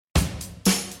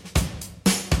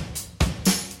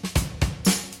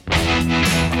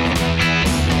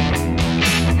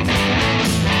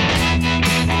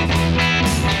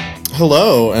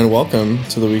Hello and welcome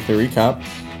to the weekly recap.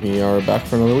 We are back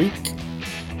for another week.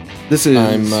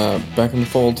 I'm back in the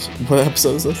fold. What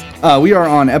episode is this? We are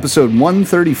on episode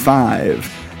 135.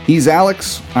 He's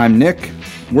Alex. I'm Nick.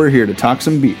 We're here to talk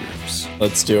some beers.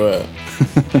 Let's do it.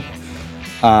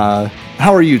 How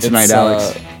are you tonight,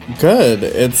 Alex? Good.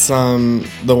 It's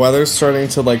the weather's starting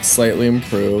to slightly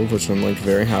improve, which I'm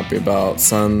very happy about. The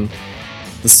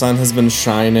sun has been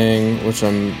shining, which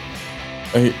I'm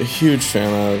a huge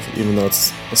fan of, even though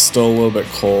it's still a little bit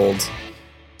cold.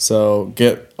 So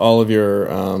get all of your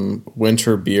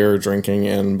winter beer drinking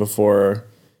in before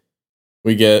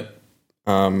we get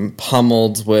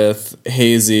pummeled with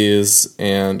hazies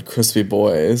and crispy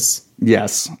boys.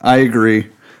 Yes, I agree.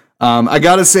 I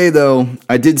gotta say though,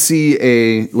 I did see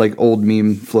a old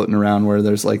meme floating around where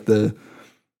there's the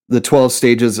 12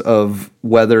 stages of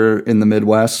weather in the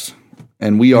Midwest,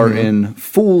 and we are in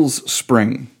Fool's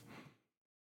Spring.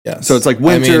 Yes. So it's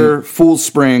winter, Fool's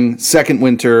Spring, second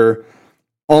winter,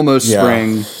 almost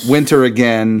spring, winter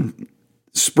again,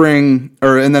 spring,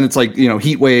 and then it's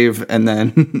heat wave, and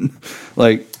then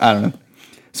I don't know.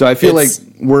 So I feel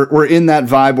we're in that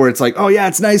vibe where it's oh yeah,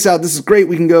 it's nice out. This is great.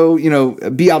 We can go,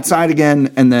 be outside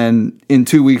again. And then in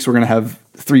 2 weeks, we're going to have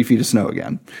 3 feet of snow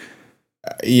again.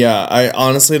 Yeah. I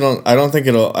honestly I don't think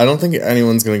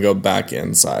anyone's going to go back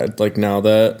inside. Now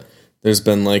that there's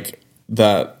been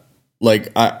that,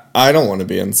 I don't want to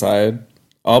be inside.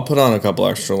 I'll put on a couple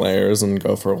extra layers and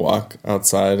go for a walk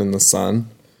outside in the sun.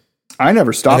 I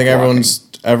never stopped. I think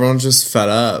everyone's just fed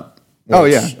up.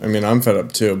 Which, I'm fed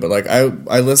up too. But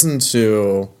I listened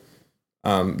to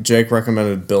Jake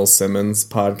recommended Bill Simmons'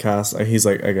 podcast. He's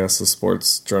I guess a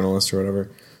sports journalist or whatever.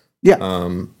 Yeah.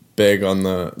 Big on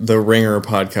the Ringer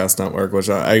podcast network, which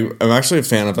I'm actually a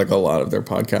fan of a lot of their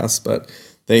podcasts. But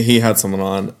he had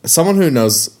someone who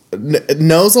knows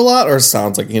a lot or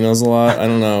sounds like he knows a lot. I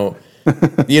don't know.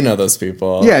 You know those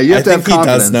people. Yeah, you have to have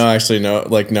confidence. He does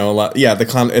know a lot. Yeah,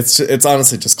 it's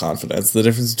honestly just confidence. The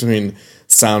difference between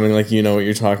sounding like you know what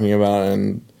you're talking about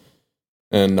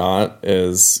and not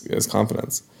is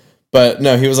confidence. But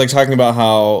no, he was talking about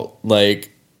how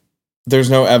there's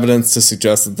no evidence to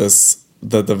suggest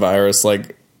that the virus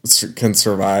can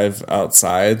survive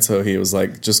outside. So he was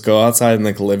just go outside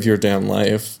and live your damn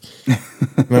life.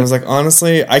 And I was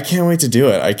honestly, I can't wait to do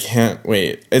it. I can't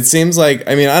wait. It seems I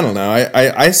don't know.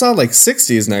 I saw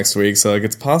 60s next week, so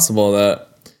it's possible that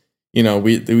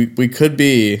we could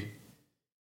be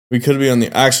on the.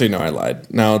 Actually, no, I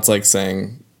lied. Now it's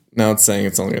saying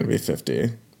it's only going to be 50.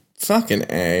 Fucking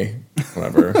A.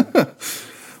 Whatever.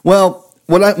 Well,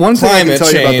 one thing I can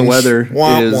tell you about the weather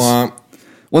is. Womp.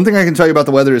 One thing I can tell you about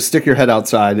the weather is stick your head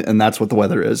outside, and that's what the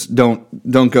weather is. Don't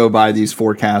go by these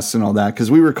forecasts and all that, because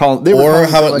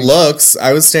how it looks.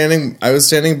 I was standing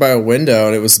by a window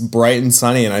and it was bright and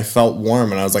sunny, and I felt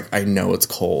warm, and I was I know it's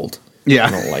cold. Yeah,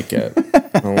 I don't like it.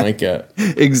 I don't like it.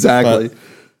 Exactly.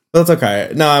 But that's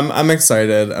okay. No, I'm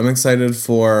excited. I'm excited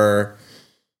for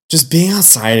just being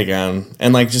outside again,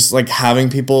 and just having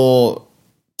people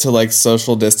to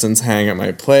social distance hang at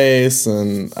my place,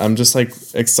 and I'm just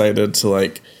excited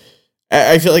to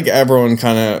I feel everyone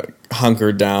kind of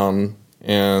hunkered down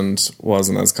and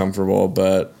wasn't as comfortable,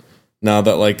 but now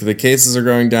that the cases are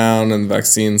going down and the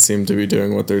vaccines seem to be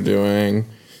doing what they're doing,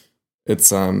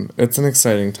 it's an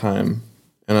exciting time,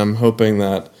 and I'm hoping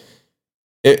that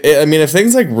if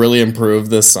things really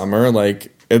improve this summer,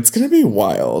 it's gonna be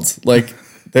wild.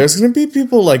 There's going to be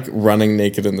people running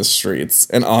naked in the streets,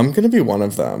 and I'm going to be one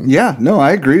of them. Yeah, no,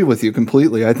 I agree with you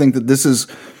completely. I think that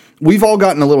we've all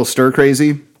gotten a little stir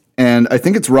crazy, and I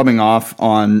think it's rubbing off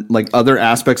on other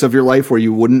aspects of your life where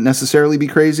you wouldn't necessarily be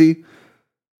crazy.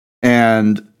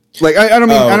 And I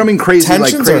don't mean crazy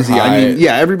tensions crazy. Are high. I mean,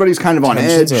 yeah, everybody's kind of on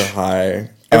edge. Tensions are high.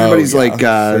 Everybody's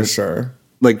for sure.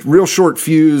 Real short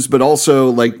fuse, but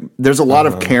also there's a lot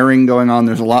of caring going on.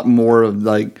 There's a lot more of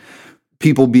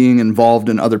people being involved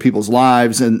in other people's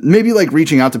lives, and maybe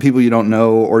reaching out to people you don't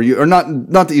know, or not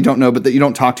that you don't know, but that you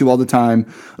don't talk to all the time.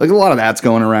 A lot of that's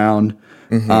going around.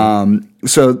 Mm-hmm.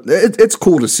 So it's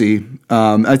cool to see.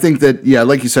 I think that, yeah,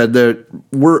 like you said,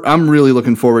 I'm really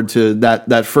looking forward to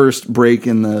that first break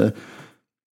in the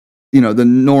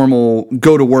normal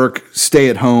go to work,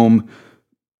 stay at home,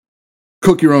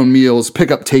 cook your own meals, pick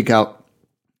up takeout.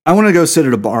 I want to go sit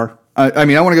at a bar. I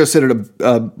want to go sit at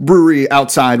a brewery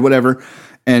outside, whatever,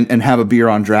 and have a beer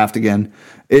on draft again.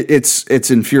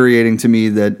 It's infuriating to me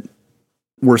that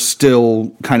we're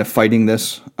still kind of fighting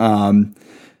this,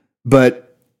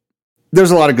 but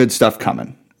there's a lot of good stuff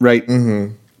coming, right?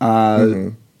 Mm-hmm.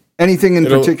 Anything in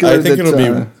particular? I think it'll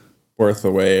be worth the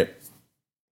wait.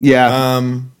 Yeah.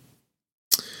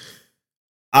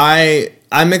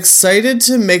 I'm excited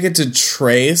to make it to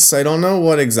Trace. I don't know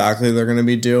what exactly they're going to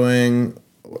be doing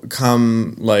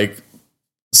come like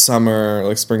summer,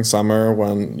 like spring, summer,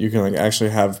 when you can like actually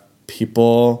have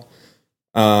people.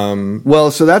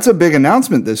 Well, so that's a big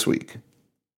announcement this week.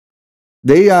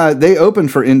 They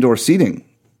opened for indoor seating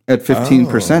at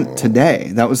 15%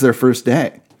 today. That was their first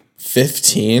day.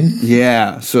 15?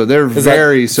 Yeah, so they're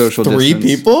very social three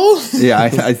distance. People? Yeah,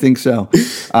 I think so.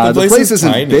 The place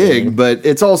isn't tiny. big, but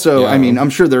it's also, I mean, I'm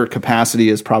sure their capacity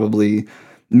is probably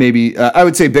maybe, I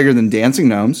would say bigger than Dancing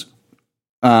Gnomes.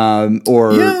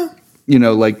 You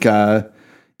know, like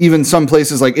even some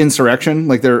places like Insurrection,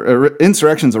 like their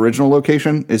Insurrection's original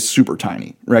location is super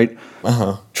tiny, right?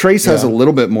 Trace has a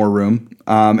little bit more room.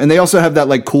 And they also have that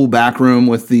like cool back room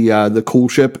with the cool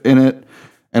ship in it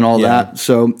and all that.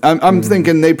 So I'm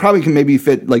thinking they probably can maybe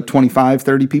fit like 25,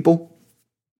 30 people,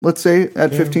 let's say,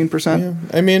 at 15%. Yeah.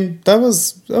 I mean, that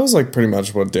was like pretty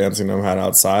much what Dancing Gnome had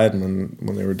outside when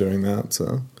they were doing that.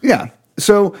 So yeah.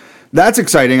 So that's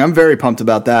exciting. I'm very pumped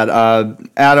about that.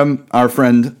 Adam, our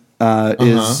friend,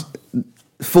 is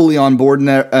fully on board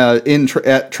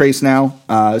at Trace now.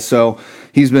 So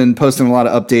he's been posting a lot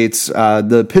of updates.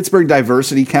 The Pittsburgh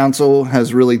Diversity Council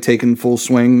has really taken full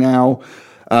swing now.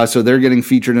 So they're getting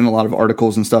featured in a lot of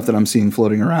articles and stuff that I'm seeing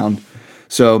floating around.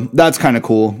 So that's kind of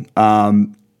cool.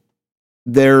 I'm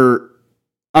very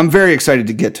excited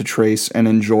to get to Trace and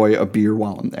enjoy a beer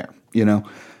while I'm there, you know,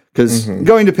 because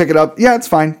going to pick it up, yeah, it's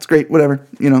fine. It's great. Whatever,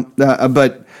 you know,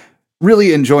 but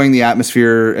really enjoying the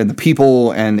atmosphere and the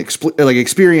people and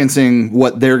experiencing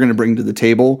what they're going to bring to the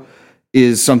table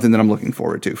is something that I'm looking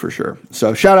forward to for sure.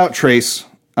 So shout out Trace.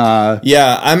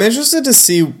 Yeah, I'm interested to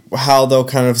see how they'll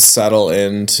kind of settle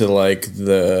into like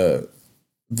the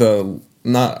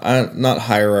not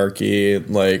hierarchy,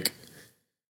 like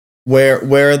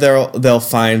where they'll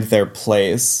find their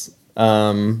place.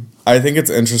 I think it's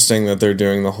interesting that they're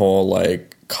doing the whole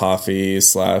like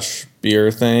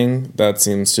coffee/beer thing. That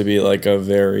seems to be like a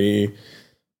very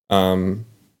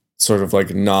sort of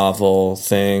like novel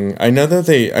thing. I know that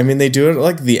they do it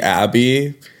like the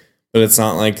Abbey, but it's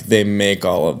not like they make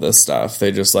all of this stuff.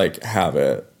 They just like have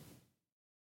it.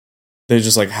 They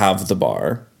just like have the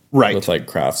bar, right, with like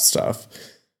craft stuff.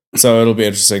 So it'll be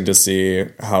interesting to see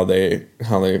how they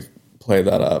play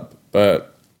that up.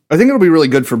 But I think it'll be really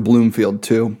good for Bloomfield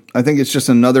too. I think it's just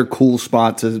another cool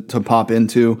spot to pop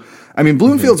into. I mean,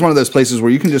 Bloomfield's one of those places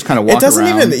where you can just kind of walk around. It doesn't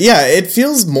even, it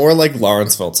feels more like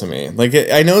Lawrenceville to me. Like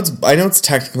I know it's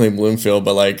technically Bloomfield,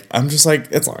 but like I'm just like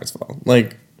it's Lawrenceville.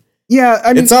 Like yeah,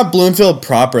 I mean, it's not Bloomfield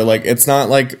proper. Like it's not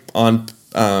like on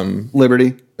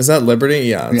Liberty. Is that Liberty?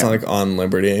 Yeah, it's not like on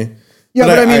Liberty. Yeah,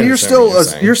 but I mean, you're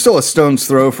still a stone's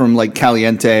throw from like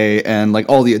Caliente and like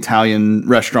all the Italian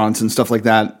restaurants and stuff like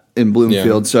that in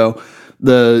Bloomfield. Yeah. So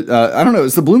I don't know,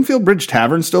 is the Bloomfield Bridge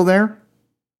Tavern still there?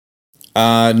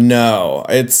 No,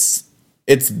 it's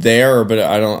there, but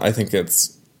I think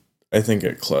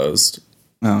it closed.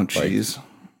 Oh, jeez.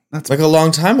 That's like a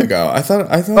long time ago. I thought.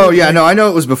 Oh yeah, no, I know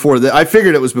it was before that. I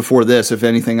figured it was before this. If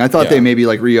anything, I thought they maybe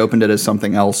like reopened it as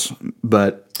something else,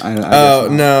 but no,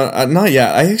 not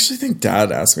yet. I actually think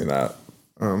Dad asked me that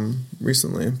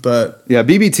recently, but yeah,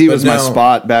 BBT was my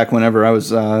spot back whenever I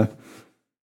was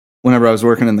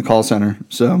working in the call center.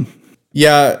 So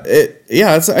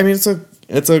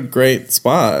it's a great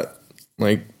spot,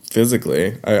 like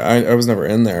physically. I was never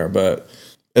in there, but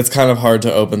it's kind of hard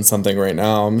to open something right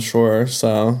now, I'm sure.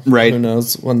 So who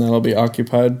knows when that'll be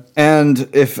occupied. And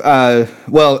if, a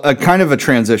kind of a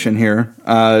transition here,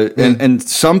 and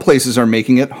some places are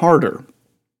making it harder.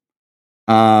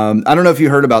 I don't know if you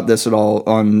heard about this at all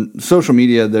on social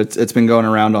media. It's been going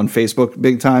around on Facebook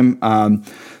big time.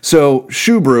 So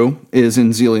Shoe Brew is in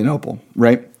Zelienople,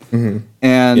 right? Mm-hmm.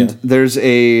 And there's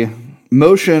a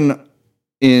motion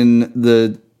in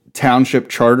the township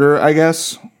charter, I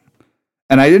guess.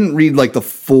 And I didn't read like the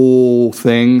full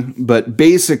thing, but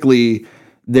basically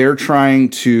they're trying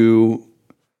to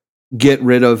get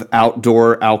rid of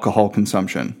outdoor alcohol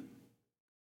consumption.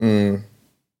 Mm.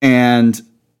 And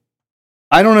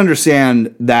I don't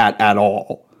understand that at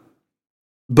all.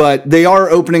 But they are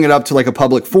opening it up to like a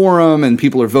public forum and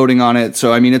people are voting on it.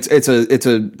 So I mean it's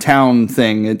a town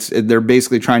thing. They're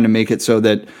basically trying to make it so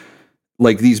that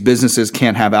like these businesses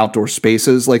can't have outdoor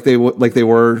spaces like they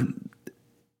were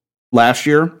last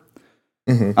year.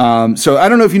 Mm-hmm. So I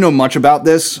don't know if you know much about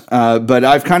this, but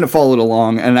I've kind of followed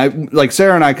along, and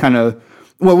Sarah and I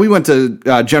we went to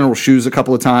General Shoes a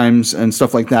couple of times and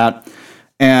stuff like that.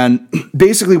 And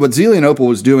basically what Zelienople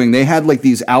was doing, they had like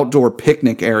these outdoor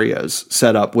picnic areas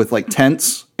set up with like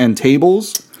tents and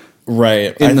tables.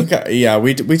 Right.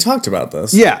 We talked about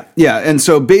this. Yeah. Yeah. And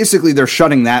so basically they're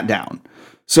shutting that down.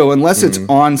 So unless it's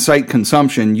on-site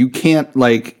consumption, you can't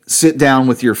like sit down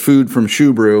with your food from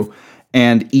Shoe Brew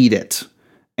and eat it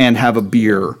and have a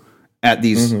beer at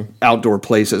these outdoor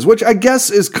places, which I guess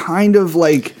is kind of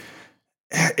like,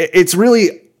 it's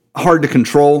really hard to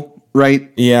control, right?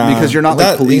 Yeah. Because you're not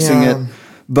like policing it.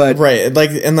 But right, like,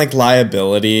 and like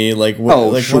liability, like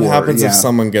what, what happens if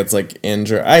someone gets like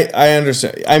injured? I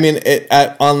understand. I mean,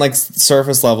 on like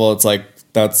surface level, it's like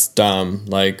that's dumb.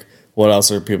 Like, what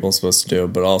else are people supposed to do?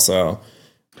 But also,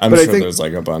 I'm sure there's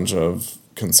like a bunch of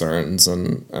concerns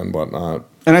and whatnot.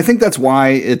 And I think that's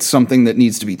why it's something that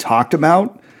needs to be talked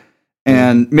about.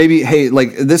 And maybe, hey,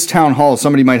 like this town hall,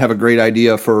 somebody might have a great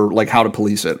idea for like how to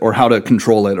police it or how to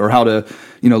control it or how to,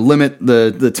 limit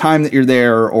the time that you're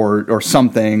there or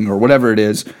something or whatever it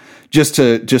is, just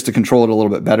to control it a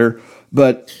little bit better.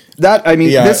 But that, I mean,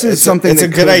 this is something it's a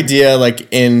good idea, like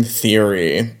in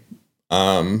theory,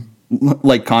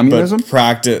 like communism, but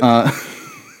practice. No,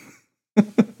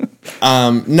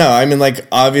 I mean, like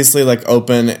obviously, like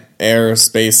open air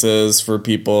spaces for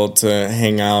people to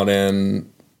hang out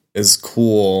in is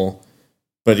cool,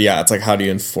 but yeah, it's like, how do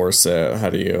you enforce it? How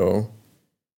do you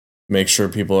make sure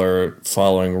people are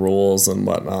following rules and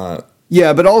whatnot?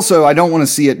 Yeah, but also I don't want to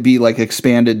see it be like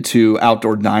expanded to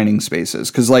outdoor dining spaces,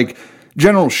 because like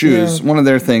General Shoes, one of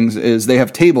their things is they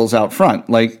have tables out front,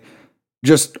 like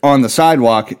just on the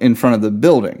sidewalk in front of the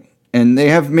building, and they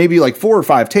have maybe like 4 or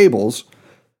 5 tables,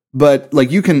 but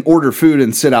like you can order food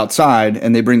and sit outside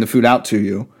and they bring the food out to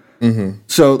you.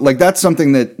 So like that's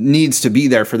something that needs to be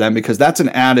there for them, because that's an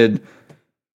added,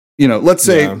 let's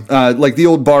say like the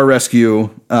old bar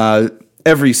rescue,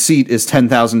 every seat is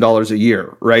 $10,000 a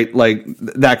year, right? Like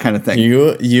that kind of thing.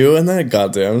 You and that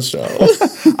goddamn show.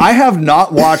 I have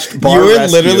not watched Bar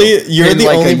Rescue. You're the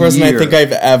only person I think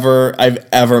I've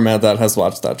ever met that has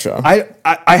watched that show.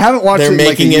 I haven't watched it in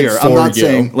like a year. I'm not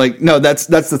saying like, no, that's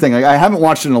the thing. I haven't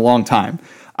watched it in a long time.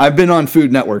 I've been on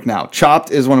Food Network now. Chopped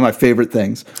is one of my favorite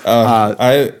things.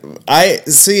 I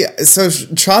see. So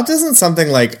Chopped isn't something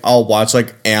like I'll watch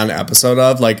like an episode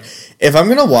of. Like if I'm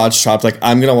gonna watch Chopped, like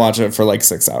I'm gonna watch it for like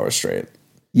 6 hours straight.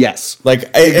 Yes, like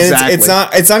exactly.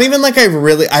 It's not even like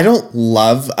I don't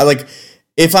love. Like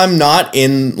if I'm not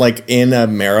in a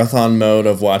marathon mode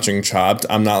of watching Chopped,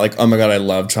 I'm not like, oh my god, I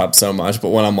love Chopped so much. But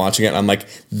when I'm watching it, I'm like,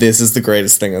 this is the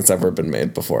greatest thing that's ever been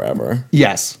made before ever.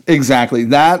 Yes, exactly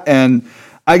that. And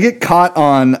I get caught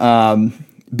on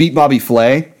Beat Bobby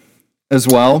Flay as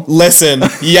well. Listen,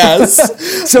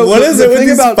 yes. So what is it with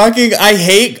these fucking?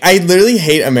 I literally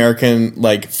hate American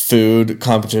like food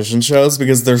competition shows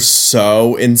because they're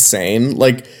so insane.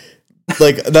 Like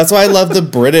that's why I love the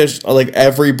British, like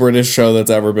every British show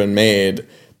that's ever been made,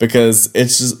 because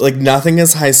it's just like nothing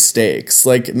is high stakes.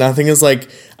 Like nothing is like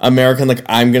American. Like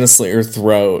I'm gonna slit your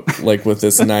throat like with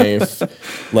this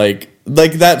knife. Like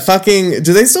that fucking.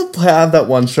 Do they still have that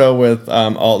one show with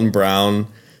Alton Brown?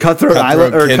 Cutthroat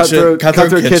Island or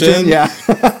Cutthroat Kitchen? Yeah.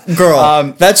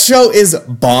 Girl, that show is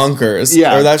bonkers.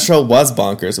 Yeah. Or that show was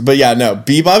bonkers. But yeah, no,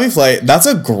 Be Bobby Flay, that's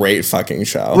a great fucking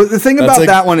show. Well, the thing about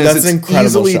that one is it's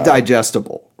easily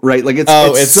digestible. Right, like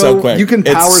it's so quick. You can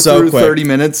power through 30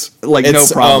 minutes, like no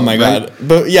problem. Oh my god!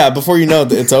 But yeah, before you know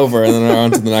it, it's over, and then we're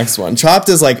on to the next one. Chopped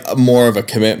is like more of a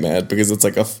commitment because it's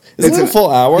like a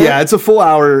full hour. Yeah, it's a full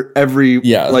hour every.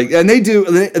 Yeah, like and they do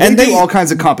all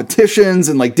kinds of competitions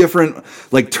and like different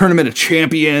like tournament of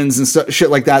champions and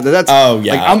shit like that. That's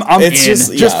like, I'm it's in.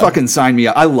 Just fucking sign me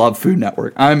up. I love Food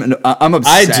Network. I'm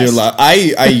obsessed. I do love.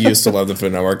 I used to love the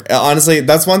Food Network. Honestly,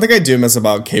 that's one thing I do miss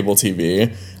about cable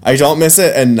TV. I don't miss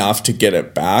it enough to get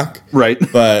it back. Right.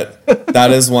 But that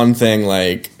is one thing,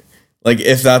 like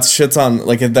if that shit's on,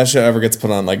 like if that shit ever gets put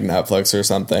on like Netflix or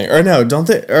something, or no, don't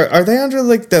they, are they under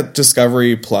like that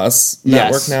Discovery Plus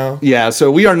network now? Yeah. So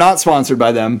we are not sponsored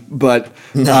by them, but,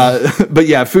 but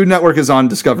yeah, Food Network is on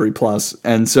Discovery Plus.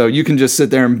 And so you can just sit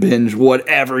there and binge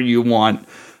whatever you want.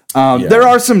 There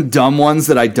are some dumb ones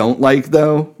that I don't like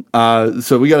though.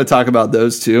 So we got to talk about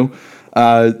those too.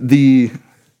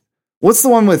 What's the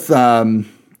one with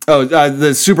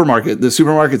the supermarket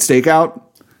stakeout?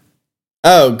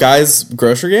 Oh, Guy's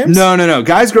Grocery Games? No.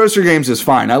 Guy's Grocery Games is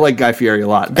fine. I like Guy Fieri a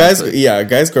lot. Guy's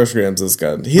Grocery Games is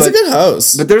good. He's a good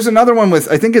host. But there's another one with,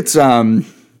 I think it's Alex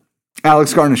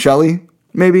Garnaschelli,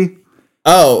 maybe.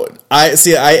 Oh, I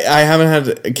see. I haven't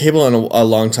had cable in a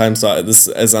long time, so this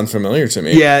is unfamiliar to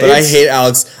me. Yeah, but I hate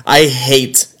Alex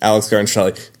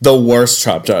Garnaschelli, the worst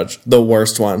Chop judge, the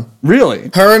worst one.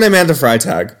 Really? Her and Amanda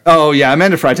Freitag. Oh yeah,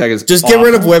 Amanda Freitag is just awful. Get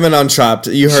rid of women on Chopped.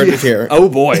 You heard it here. Oh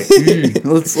boy,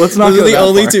 let's not. Those are the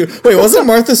only two. Wait, wasn't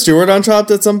Martha Stewart on Chopped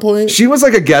at some point? She was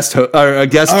like a guest judge for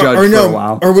a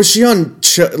while, or was she on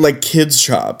like Kids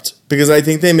Chopped? because I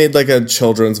think they made like a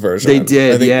children's version. They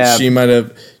did, I think yeah. She might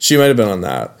have been on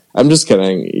that. I'm just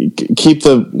kidding. Keep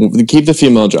the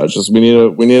female judges. We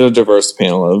need a diverse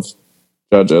panel of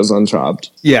judges on Chopped.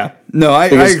 Yeah. No, I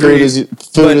agree.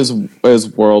 Food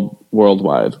is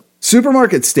worldwide.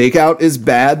 Supermarket Stakeout is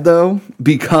bad though,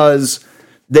 because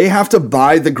they have to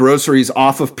buy the groceries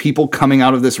off of people coming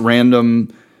out of this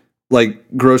random like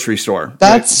grocery store.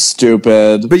 That's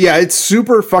stupid. But yeah, it's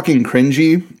super fucking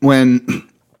cringy when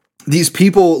these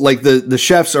people, like the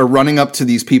chefs, are running up to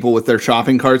these people with their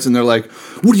shopping carts, and they're like,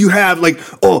 "What do you have? Like,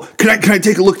 oh, can I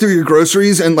take a look through your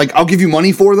groceries and like I'll give you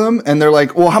money for them?" And they're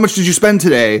like, "Well, how much did you spend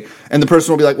today?" And the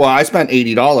person will be like, "Well, I spent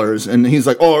 $80." And he's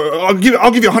like, "Oh, I'll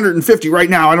give you $150 right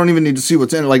now. I don't even need to see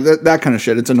what's in it." Like that kind of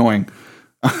shit. It's annoying.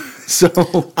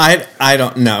 So I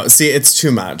don't know. See, it's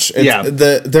too much. Yeah.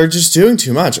 They're just doing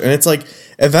too much, and it's like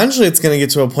eventually it's going to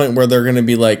get to a point where they're going to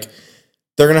be like,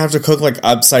 they're going to have to cook like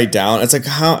upside down. It's like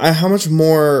how much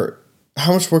more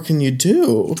can you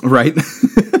do? Right.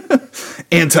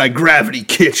 Anti-gravity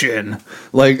kitchen.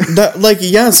 Like that, like,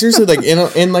 yeah, seriously, like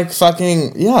in like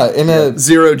fucking, yeah, in a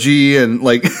zero G and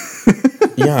like,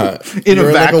 yeah, in a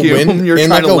vacuum, you're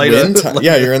trying to light it.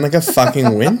 Yeah, you're in like a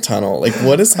fucking wind tunnel. Like,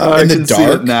 what is happening in the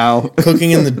dark now?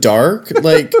 Cooking in the dark?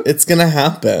 Like, it's going to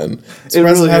happen. It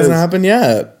really hasn't happened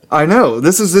yet. I know.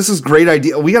 This is great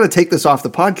idea. We got to take this off the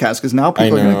podcast because now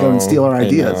people are going to go and steal our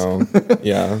ideas.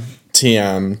 Yeah.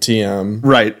 TM.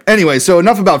 Right. Anyway, so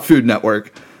enough about Food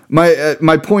Network.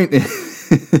 My point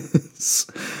is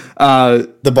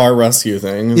the bar rescue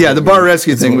thing. Yeah, the bar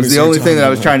rescue thing was the only thing that I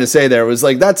was trying to say there. Was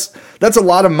like that's a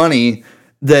lot of money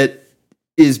that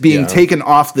is being taken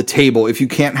off the table if you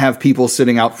can't have people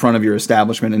sitting out front of your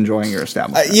establishment enjoying your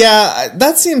establishment. Yeah,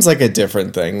 that seems like a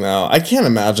different thing, though. I can't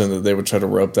imagine that they would try to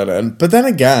rope that in. But then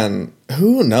again,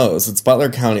 who knows? It's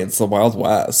Butler County. It's the Wild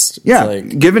West. Yeah,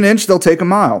 like, give an inch, they'll take a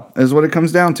mile, is what it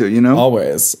comes down to, you know?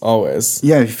 Always.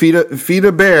 Yeah, feed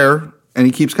a bear, and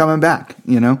he keeps coming back,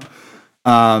 you know?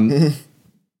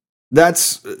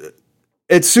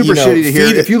 It's super shitty to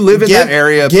hear. If you live in that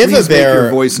area, please make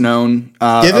your voice known.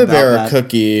 Give a bear a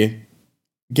cookie.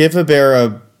 Give a bear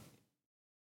a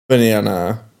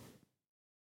banana.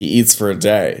 He eats for a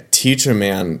day. Teach a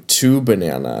man 2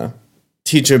 banana.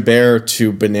 Teach a bear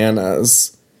 2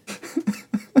 bananas.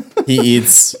 He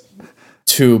eats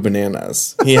 2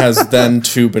 bananas. He has then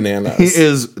 2 bananas. He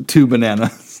is 2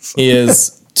 bananas. He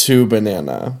is 2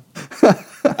 banana.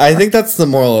 I think that's the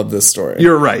moral of this story.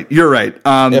 You're right.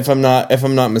 If I'm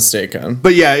not mistaken.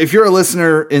 But yeah, if you're a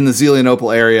listener in the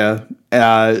Zelienople area,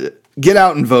 get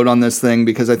out and vote on this thing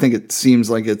because I think it seems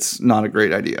like it's not a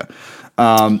great idea.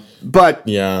 But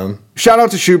yeah, shout out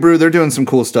to Shoe Brew. They're doing some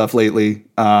cool stuff lately.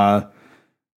 I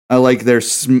like their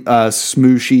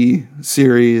Smooshy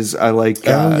series. I like.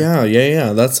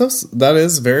 Yeah. That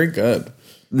is very good.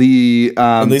 The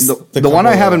one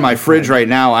I have in my fridge right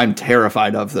now, I'm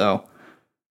terrified of though.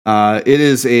 It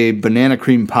is a banana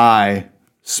cream pie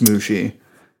smooshie.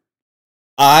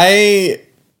 I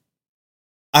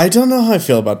don't know how I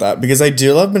feel about that because I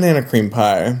do love banana cream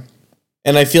pie,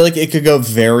 and I feel like it could go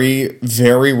very,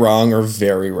 very wrong or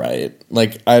very right.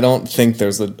 Like I don't think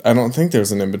there's an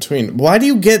in between. Why do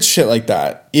you get shit like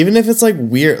that? Even if it's like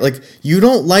weird, like you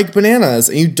don't like bananas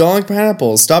and you don't like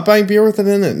pineapples. Stop buying beer with it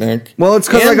in it, Nick. Well, it's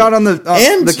because I got on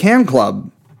the Can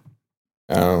Club.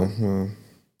 Oh.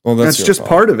 Well, that's just fault.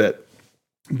 part of it.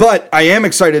 But I am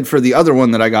excited for the other one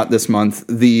that I got this month,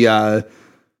 the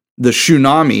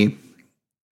Shunami.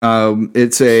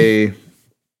 It's a,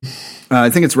 I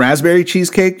think it's raspberry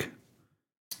cheesecake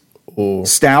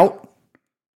stout.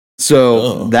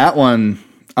 So that one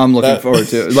I'm looking forward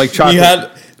to. Like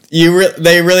chocolate.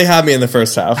 They really had me in the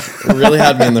first half. Really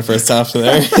had me in the first half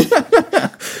there.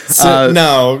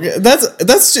 No,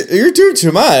 that's you're doing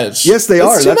too much. Yes, they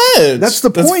are. Too much. That's the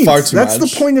point. That's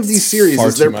the point of these series.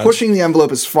 Is they're pushing the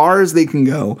envelope as far as they can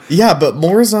go. Yeah, but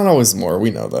more is not always more.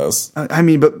 We know this. I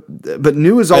mean, but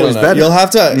new is always better. You'll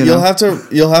have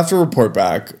to report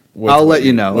back. I'll let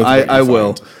you know. I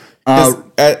will. I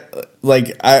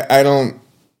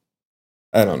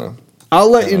don't know. I'll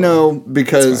let you know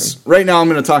because right now I'm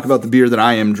going to talk about the beer that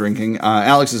I am drinking.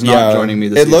 Alex is not joining me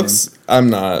this evening. I'm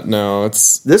not. No,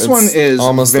 this one is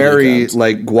almost very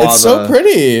like guava. It's so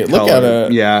pretty. Look at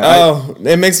it. Yeah.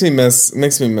 It makes me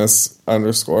miss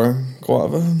underscore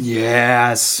guava.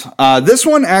 Yes. This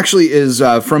one actually is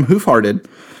from Hoof Hearted.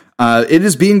 It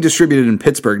is being distributed in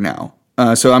Pittsburgh now.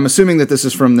 So I'm assuming that this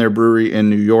is from their brewery in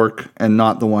New York and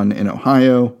not the one in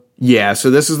Ohio. Yeah, so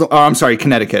this is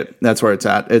Connecticut. That's where it's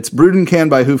at. It's brewed and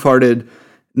canned by Hoof Hearted,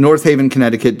 North Haven,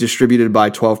 Connecticut, distributed by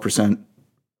 12%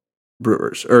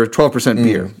 brewers or 12%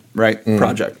 beer, right?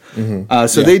 Project.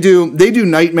 So Yeah. they do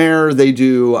Nightmare. They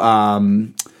do,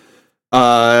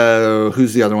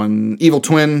 who's the other one? Evil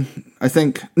Twin, I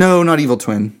think. No, not Evil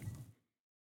Twin.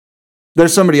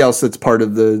 There's somebody else that's part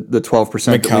of the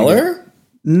 12%. McKellar?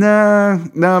 No,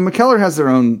 McKellar has their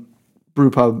own brew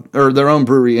pub or their own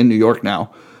brewery in New York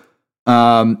now.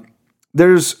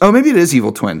 Maybe it is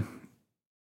Evil Twin.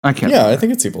 I can't. Yeah, remember. I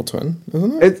think it's Evil Twin,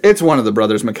 isn't it? It's one of the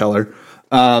brothers McKellar.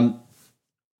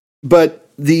 But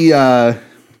yeah,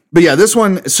 this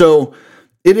one. So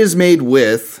it is made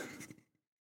with.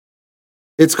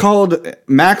 It's called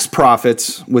Max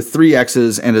Profits with 3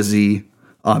 X's and a Z,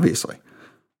 obviously.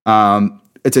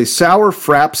 It's a sour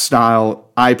frap style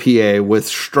IPA with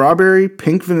strawberry,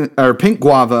 pink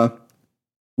guava,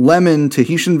 lemon,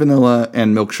 Tahitian vanilla,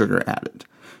 and milk sugar added.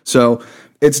 So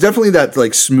it's definitely that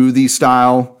like smoothie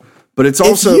style, but it's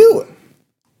also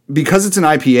because it's an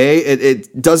IPA,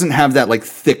 it doesn't have that like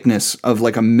thickness of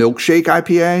like a milkshake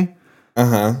IPA.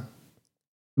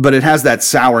 But it has that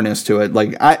sourness to it.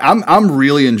 Like I'm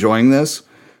really enjoying this.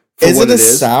 Is it a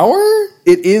sour?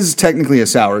 It is technically a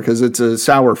sour because it's a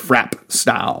sour frap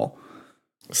style,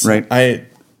 right?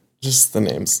 Just the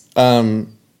names. We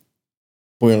don't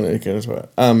need to get into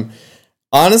it.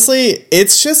 Honestly,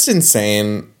 it's just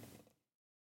insane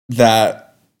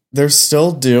that they're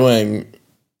still doing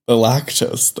the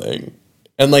lactose thing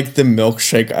and like the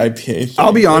milkshake IPA thing.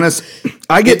 I'll be honest,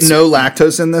 I get no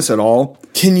lactose in this at all.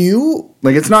 Can you?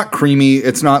 Like, it's not creamy.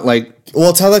 It's not like.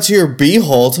 Well, tell that to your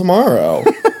beehole tomorrow.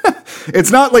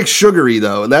 It's not like sugary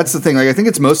though. That's the thing. Like, I think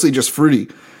it's mostly just fruity.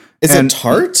 Is it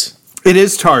tart? It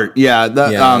is tart.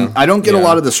 Yeah. I don't get a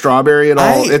lot of the strawberry at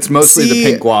all. It's mostly the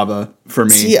pink guava for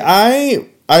me. See, I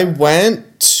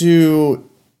went to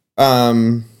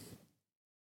 11th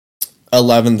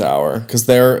Hour because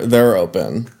they're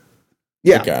open.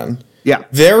 Yeah. Again. Yeah.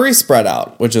 Very spread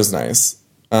out, which is nice.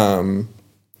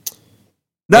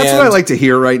 That's what I like to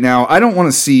hear right now. I don't want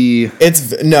to see. It's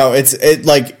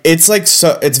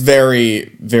very,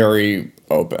 very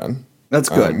open. That's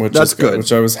good. That's good.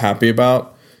 Which I was happy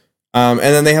about. And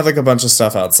then they have like a bunch of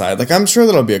stuff outside. Like I'm sure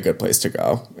that'll be a good place to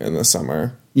go in the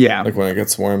summer. Yeah. Like when it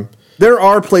gets warm. There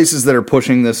are places that are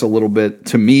pushing this a little bit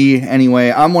to me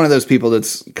anyway. I'm one of those people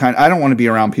that's I don't want to be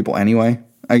around people anyway,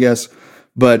 I guess.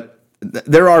 But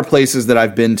there are places that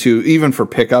I've been to, even for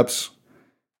pickups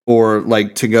or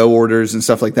like to go orders and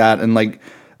stuff like that. And like,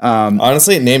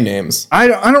 honestly, name names. I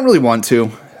don't really want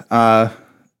to.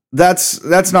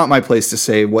 That's not my place to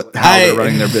say how they're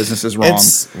running their businesses wrong.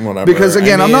 It's whatever. Because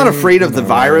again, I'm not afraid of the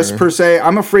virus per se.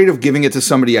 I'm afraid of giving it to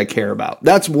somebody I care about.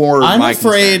 That's more. I'm my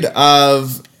afraid concern.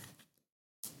 of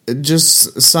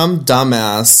just some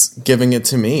dumbass giving it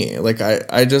to me. Like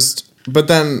I just. But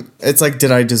then it's like,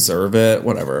 did I deserve it?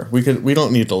 Whatever. We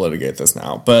don't need to litigate this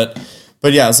now. But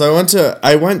yeah. So I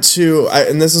went to,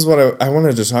 and this is what I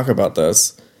wanted to talk about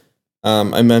this.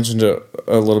 I mentioned it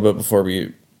a little bit before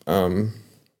we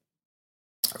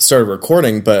started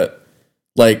recording, but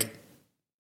like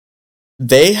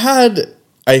they had,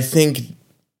 I think,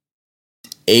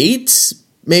 8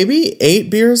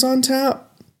 beers on tap.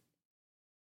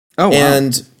 Oh, wow.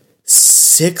 And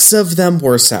 6 of them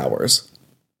were sours.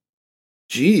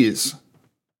 Jeez.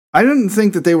 I didn't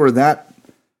think that they were that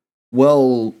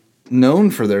well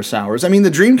known for their sours. I mean, the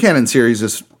Dream Cannon series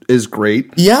is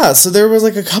great. Yeah, so there was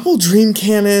like a couple Dream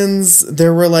Cannons.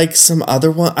 There were like some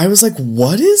other one. I was like,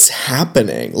 what is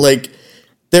happening? Like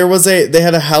they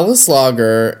had a Helles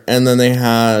Lager, and then they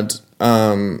had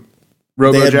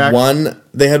RoboJack.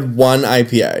 They had one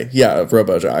IPA. Yeah,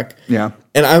 RoboJack. Yeah.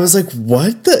 And I was like,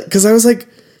 what the? Because I was like,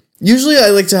 usually I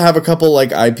like to have a couple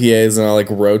like IPAs and I'll like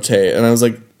rotate. And I was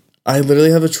like, I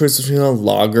literally have a choice between a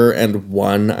lager and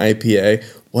one IPA.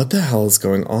 What the hell is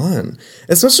going on?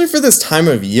 Especially for this time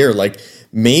of year. Like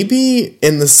maybe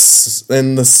in the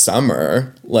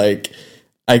summer, like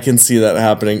I can see that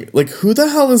happening. Like who the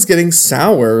hell is getting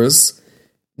sours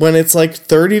when it's like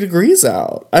 30 degrees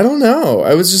out? I don't know.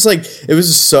 I was just like, it was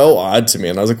just so odd to me.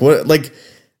 And I was like, what? Like,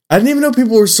 I didn't even know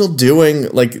people were still doing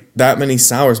like that many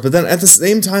sours. But then at the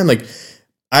same time, like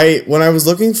when I was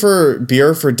looking for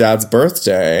beer for Dad's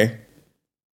birthday,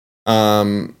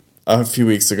 a few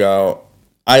weeks ago,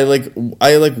 I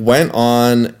went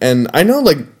on, and I know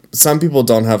like some people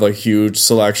don't have a huge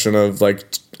selection of like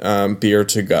beer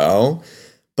to go,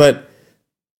 but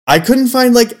I couldn't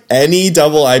find like any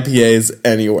double IPAs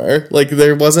anywhere. Like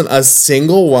there wasn't a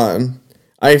single one.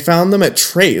 I found them at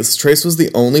Trace. Trace was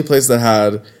the only place that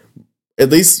had at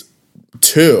least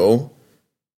 2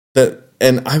 that,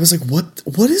 and I was like,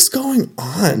 what is going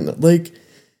on? Like,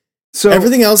 so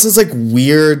everything else is like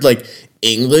weird, like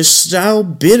English style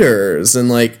bitters and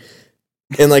like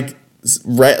in like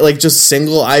like just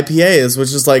single IPAs,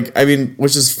 which is like, I mean,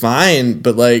 which is fine,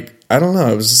 but like, I don't know.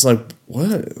 I was just like,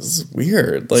 what? This is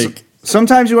weird. Like,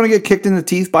 sometimes you want to get kicked in the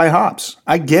teeth by hops.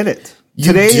 I get it.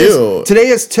 Today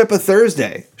is Tip of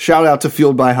Thursday. Shout out to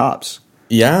Fueled by Hops.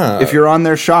 Yeah. If you're on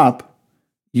their shop,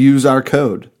 use our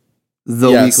code,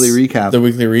 weekly recap. The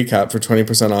weekly recap for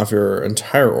 20% off your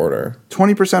entire order.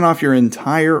 20% off your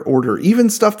entire order, even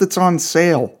stuff that's on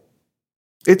sale.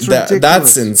 It's ridiculous.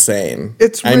 That's insane.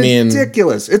 It's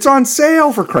ridiculous. It's on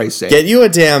sale, for Christ's sake. Get you a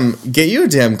damn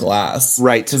glass.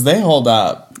 Right. Because they hold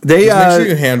up. Just make sure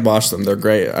you hand wash them. They're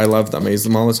great. I love them. I use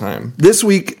them all the time. This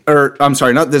week, or I'm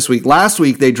sorry, not this week. Last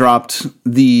week, they dropped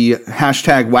the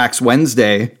hashtag Wax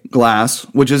Wednesday glass,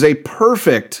 which is a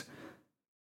perfect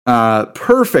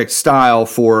style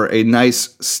for a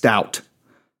nice stout.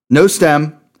 No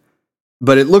stem,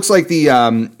 but it looks like the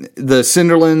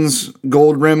Cinderlands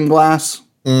gold rim glass.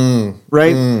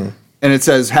 Right? And it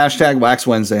says hashtag Wax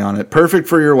Wednesday on it. Perfect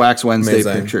for your Wax Wednesday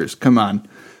pictures. Come on.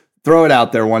 Throw it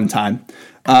out there one time.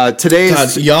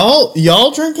 Today's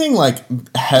y'all drinking like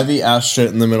heavy ass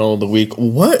shit in the middle of the week.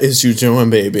 What is you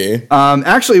doing, baby?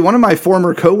 Actually, one of my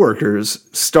former coworkers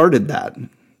started that.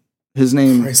 His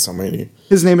name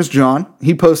is John.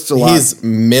 He posts a lot. He's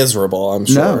miserable, I'm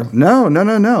sure. No.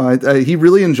 He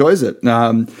really enjoys it.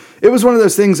 It was one of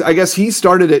those things. I guess he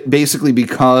started it basically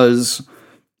because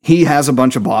he has a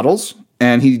bunch of bottles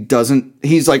and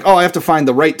he's like, oh, I have to find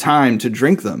the right time to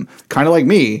drink them. Kind of like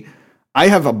me. I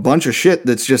have a bunch of shit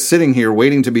that's just sitting here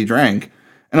waiting to be drank.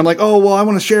 And I'm like, oh, well, I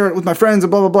want to share it with my friends and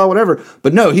blah, blah, blah, whatever.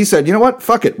 But no, he said, you know what?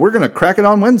 Fuck it. We're going to crack it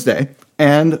on Wednesday.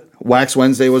 And Wax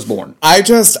Wednesday was born. I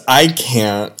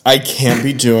can't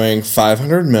be doing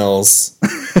 500 mils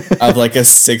of like a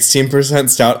 16%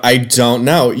 stout. I don't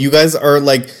know. You guys are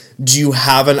like, do you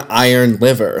have an iron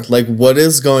liver? Like, what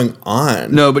is going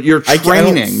on? No, but you're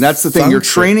training. That's the thing. You're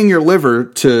training your liver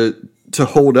to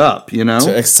hold up, you know?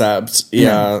 To accept.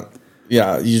 Yeah.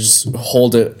 Yeah. You just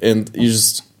hold it and you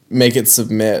just make it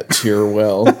submit to your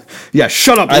will. Yeah.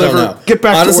 Shut up, liver. I don't know. Get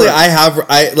back Honestly, to work.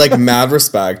 I like mad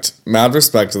respect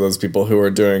to those people who are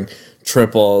doing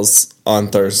triples on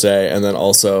Thursday and then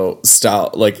also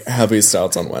heavy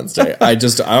stouts on Wednesday. I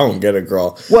don't get it,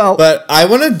 girl. Well, but I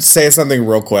want to say something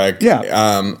real quick.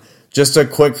 Yeah. Just a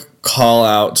quick call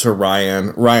out to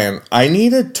Ryan. Ryan, I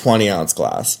need a 20-ounce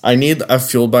glass. I need a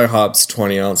Fueled by Hops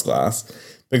 20-ounce glass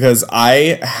because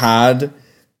I had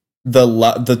the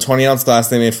 20-ounce glass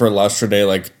they made for Lustre Day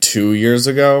like 2 years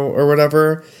ago or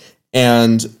whatever,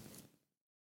 and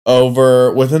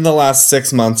within the last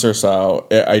 6 months or so,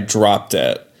 I dropped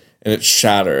it and it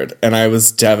shattered and I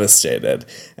was devastated.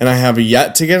 And I have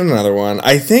yet to get another one.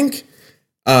 I think,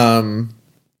 what's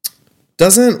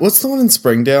the one in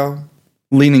Springdale?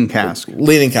 Leaning Cask.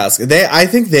 I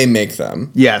think they make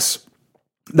them. Yes.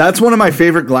 That's one of my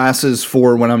favorite glasses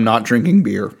for when I'm not drinking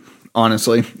beer,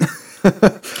 honestly.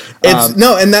 And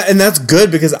that's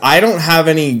good because I don't have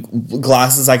any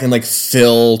glasses I can like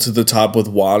fill to the top with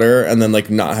water and then like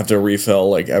not have to refill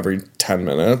like every 10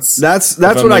 minutes. That's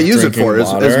what I use it for.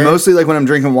 Is mostly like when I'm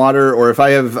drinking water or if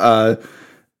I have.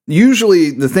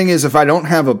 Usually the thing is if I don't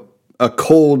have a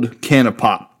cold can of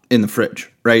pop in the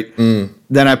fridge, right?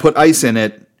 Then I put ice in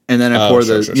it. And then I pour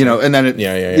and then it,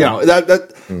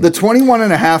 the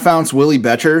 21.5 ounce Willie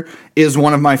Betcher is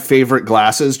one of my favorite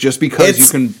glasses just because you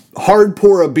can hard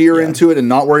pour a beer into it and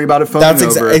not worry about it foaming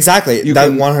over. Exactly. That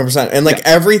 100%. And like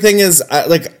everything is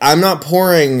like, I'm not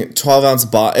pouring 12 ounce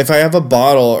if I have a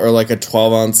bottle or like a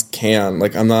 12 ounce can,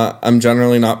 like I'm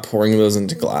generally not pouring those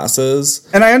into glasses.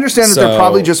 And I understand that they're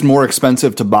probably just more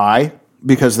expensive to buy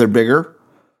because they're bigger,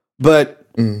 but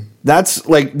that's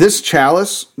like this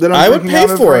chalice that I'm drinking out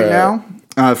of right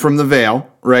now from the Veil,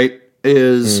 right?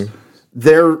 Is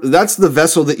that's the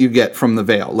vessel that you get from the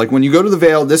Veil. Like when you go to the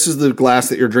Veil, this is the glass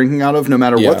that you're drinking out of, no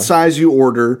matter what size you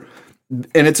order,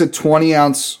 and it's a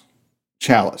 20-ounce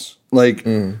chalice. Like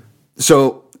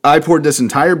so, I poured this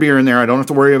entire beer in there. I don't have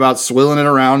to worry about swilling it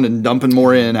around and dumping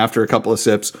more in after a couple of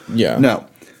sips. Yeah, no.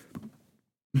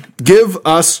 Give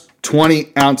us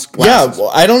 20-ounce glasses. Yeah,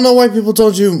 well, I don't know why people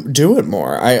told you do it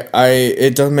more.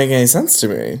 It doesn't make any sense to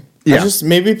me. Yeah,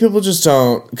 maybe people just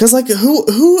don't, because like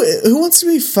who wants to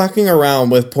be fucking around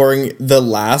with pouring the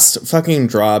last fucking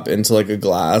drop into like a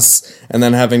glass and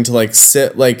then having to like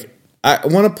sit like I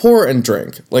want to pour and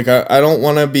drink. Like I don't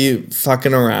want to be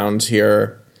fucking around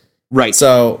here. Right.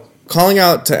 So calling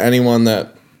out to anyone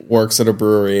that works at a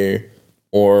brewery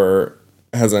or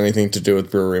has anything to do with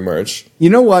brewery merch. You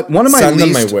know what? One of my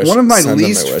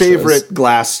least favorite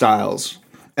glass styles,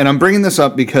 and I'm bringing this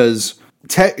up because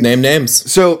name names.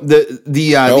 So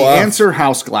the Answer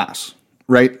House glass,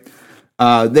 right?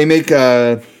 They make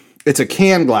it's a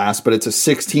can glass, but it's a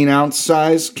 16-ounce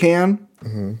size can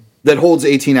that holds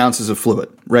 18 ounces of fluid,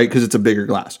 right? Because it's a bigger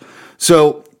glass.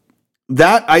 So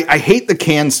that I hate the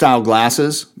can style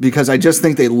glasses because I just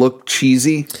think they look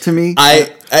cheesy to me. They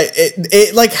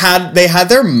had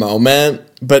their moment,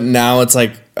 but now it's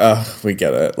like, we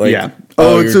get it. Like, yeah.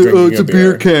 It's a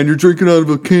beer can. You're drinking out of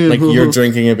a can. Like you're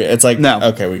drinking a beer. It's like, no.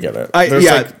 Okay, we get it.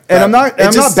 I'm not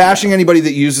bashing anybody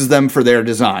that uses them for their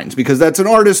designs because that's an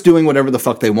artist doing whatever the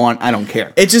fuck they want. I don't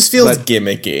care. It just feels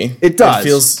gimmicky. It does. It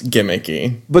feels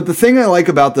gimmicky. But the thing I like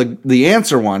about the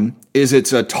Answer one is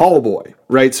it's a tall boy,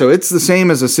 right? So it's the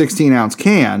same as a 16-ounce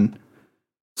can,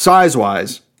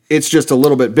 size-wise. It's just a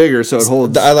little bit bigger, so it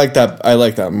holds. I like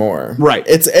that more. Right.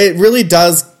 It really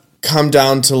does come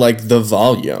down to like the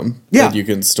volume that you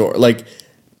can store. Like,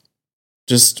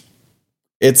 just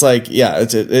it's like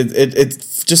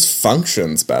it just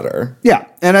functions better. Yeah,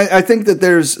 and I think that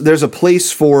there's a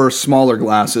place for smaller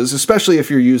glasses, especially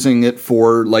if you're using it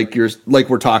for like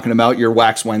we're talking about your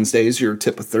Wax Wednesdays, your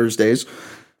Tip of Thursdays,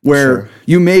 where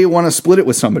you may want to split it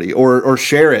with somebody or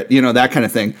share it, that kind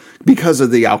of thing, because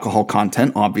of the alcohol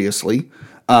content, obviously.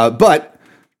 But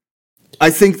I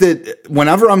think that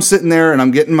whenever I'm sitting there and I'm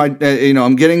getting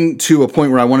I'm getting to a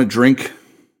point where I want to drink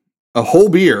a whole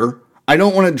beer, I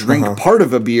don't want to drink part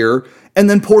of a beer and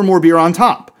then pour more beer on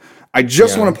top. I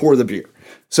just want to pour the beer.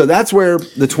 So that's where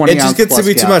the 20 ounce. It just gets to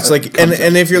be too much. Like,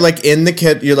 and if you're like in the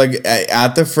kit, you're like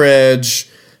at the fridge,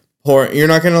 you're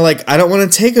not going to like, I don't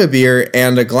want to take a beer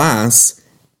and a glass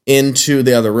into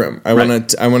the other room. I want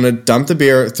to dump the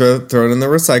beer, throw it in the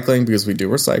recycling because we do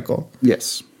recycle.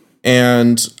 Yes.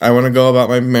 And I want to go about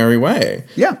my merry way.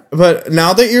 Yeah. But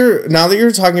now that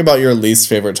you're talking about your least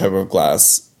favorite type of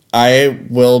glass, I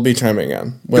will be chiming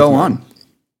in. Go on.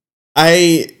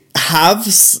 I have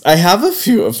a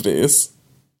few of these.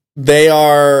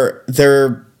 They're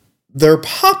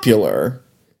popular.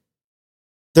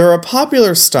 They're a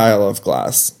popular style of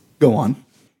glass. Go on.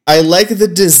 I like the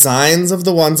designs of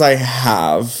the ones I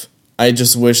have. I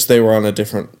just wish they were on a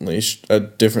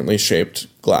differently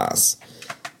shaped glass.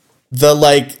 The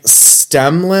like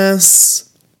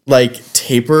stemless, like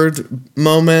tapered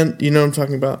moment, you know what I'm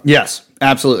talking about? Yes,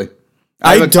 absolutely.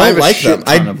 I don't like them.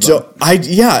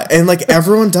 And like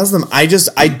everyone does them. I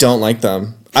don't like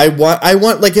them. I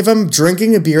want like if I'm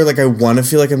drinking a beer, like I want to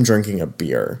feel like I'm drinking a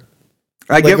beer.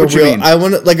 I get what you mean. I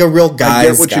want like a real guy's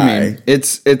I get what you mean.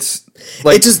 It's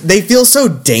like it just they feel so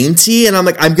dainty, and I'm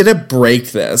like I'm gonna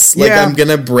break this. Like I'm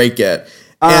gonna break it.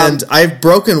 And I've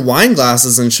broken wine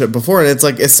glasses and shit before, and it's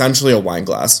like essentially a wine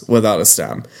glass without a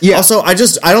stem. Yeah. Also, I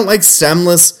don't like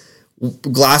stemless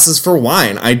glasses for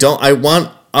wine. I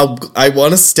want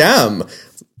a stem.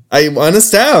 I want a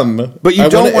stem. But you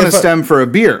don't want a stem for a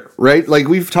beer, right? Like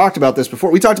we've talked about this before.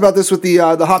 We talked about this with the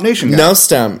Hop Nation guy. No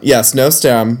stem. Yes, no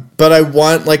stem. But I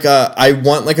want like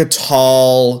a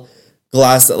tall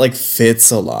glass that like fits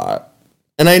a lot.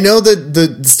 And I know that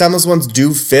the stemless ones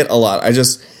do fit a lot.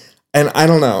 And I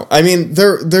don't know. I mean,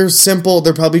 they're simple.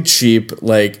 They're probably cheap.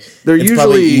 Like they're usually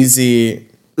probably easy.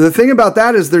 The thing about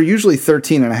that is they're usually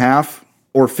 13.5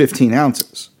 or 15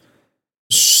 ounces.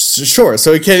 Sure.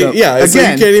 So it can't. So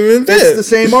again, you can't even fit. It's the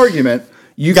same argument.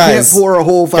 You can't pour a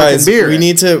whole fucking beer. We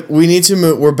need to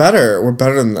move. We're better. We're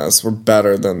better than this. We're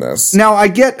better than this. Now I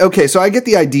get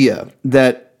the idea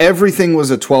that everything was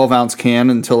a 12-ounce can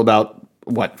until about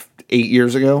 8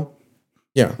 years ago.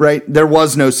 Yeah. Right? There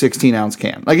was no 16-ounce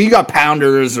can. Like, you got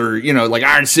Pounders or, like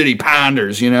Iron City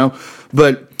Pounders,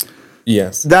 But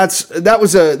yes. That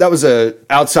was a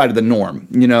outside of the norm,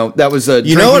 That was a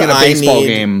drinking at a baseball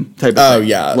game type of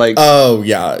thing. Oh,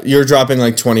 yeah. You're dropping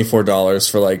like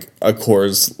 $24 for like a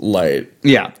Coors Light.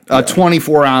 Yeah. A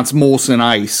 24-ounce Molson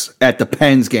Ice at the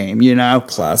Pens game,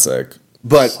 Classic.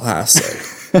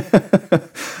 Classic.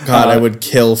 God, I would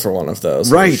kill for one of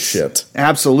those. Right. Holy shit.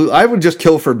 Absolutely. I would just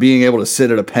kill for being able to sit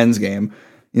at a Pens game,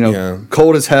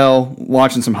 cold as hell,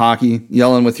 watching some hockey,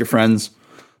 yelling with your friends.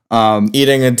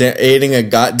 Eating a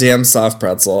goddamn soft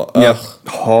pretzel. Yep.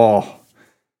 Oh.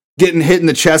 Getting hit in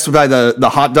the chest by the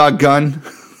hot dog gun.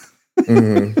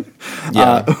 Mm-hmm.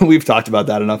 Yeah. We've talked about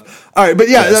that enough. All right, but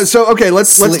so okay,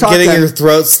 let's talk. Getting your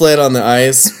throat slit on the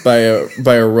ice by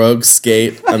a rogue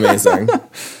skate. Amazing.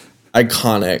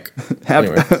 Iconic.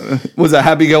 Was that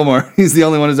Happy Gilmore? He's the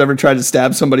only one who's ever tried to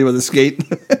stab somebody with a skate.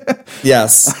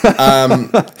 Yes.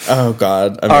 Oh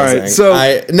God. Amazing. All right.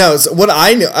 So what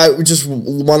I knew. Just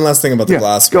one last thing about the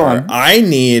glass. Go on. I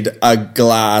need a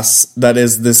glass that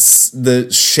is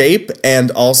the shape and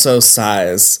also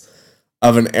size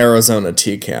of an Arizona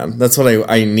tea can. That's what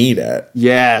I need it.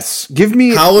 Yes. Give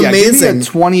me how amazing. Give me a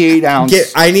 28 ounce.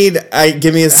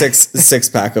 Give me a six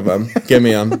pack of them. Give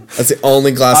me them. That's the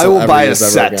only glass I will I'll buy ever a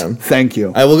use set. ever again. Thank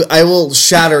you. I will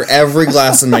shatter every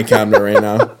glass in my cabinet right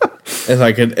now.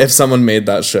 If someone made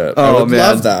that shit. I would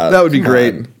love that. That would be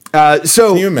great.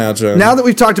 So can you imagine? Now that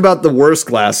we've talked about the worst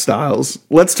glass styles,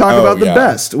 let's talk about the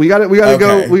best. We got to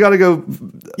go.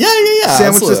 Yeah.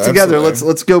 Sandwich this together. Absolutely.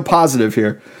 Let's go positive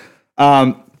here.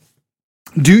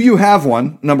 Do you have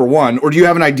one, number one, or do you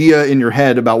have an idea in your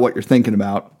head about what you're thinking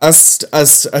about? A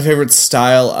favorite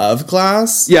style of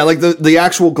glass? Yeah, like the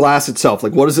actual glass itself.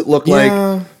 Like, what does it look like?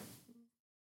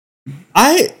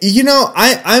 I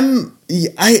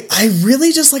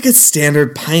really just like a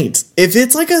standard pint. If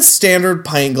it's like a standard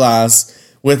pint glass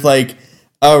with like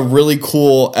a really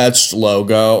cool etched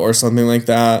logo or something like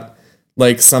that,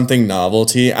 like something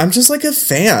novelty, I'm just like a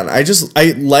fan. I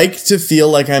like to feel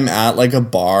like I'm at like a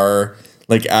bar,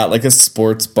 like at like a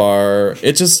sports bar.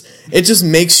 It just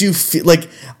makes you feel like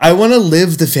I want to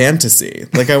live the fantasy.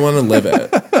 Like I want to live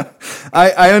it.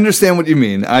 I understand what you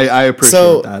mean. I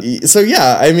appreciate that. So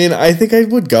yeah, I mean, I think I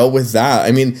would go with that.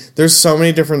 I mean, there's so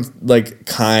many different like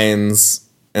kinds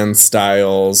and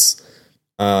styles.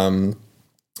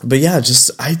 But yeah, I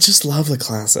just love the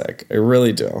classic. I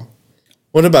really do.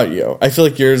 What about you? I feel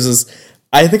like yours is.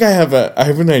 I think I have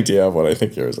an idea of what I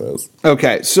think yours is.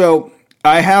 Okay, so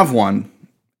I have one,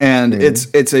 and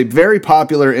it's a very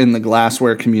popular in the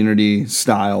glassware community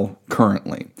style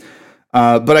currently.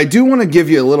 But I do want to give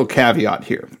you a little caveat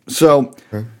here. So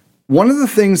one of the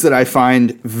things that I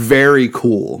find very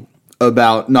cool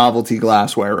about novelty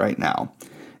glassware right now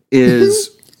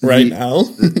is now.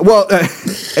 Well,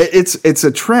 it's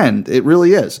a trend. It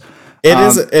really is.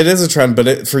 It is a trend,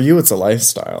 but for you, it's a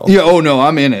lifestyle. Yeah. Oh no,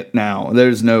 I'm in it now.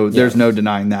 There's no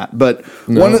denying that. But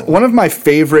one of my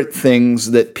favorite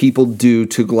things that people do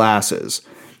to glasses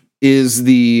is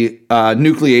the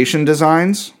nucleation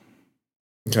designs.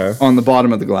 Okay. On the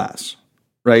bottom of the glass,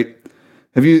 right?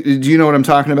 Do you know what I'm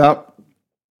talking about?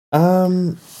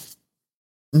 No.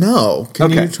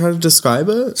 Can you try to describe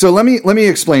it? So let me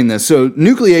explain this. So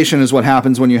nucleation is what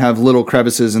happens when you have little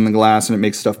crevices in the glass and it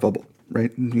makes stuff bubble, right?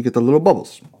 And you get the little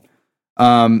bubbles.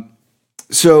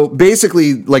 So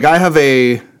basically, like I have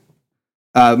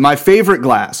my favorite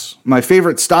glass, my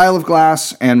favorite style of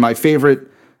glass, and my favorite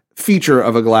feature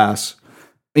of a glass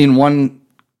in one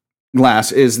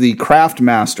glass is the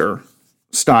Craftmaster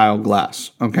style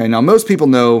glass. Okay, now most people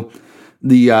know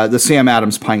the Sam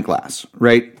Adams pint glass,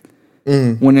 right?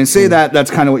 When I say that, that's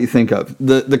kind of what you think of.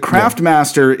 The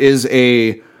Craftmaster is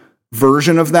a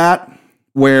version of that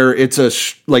where it's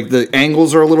like the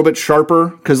angles are a little bit sharper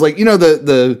because, like, you know,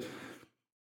 the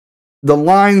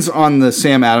lines on the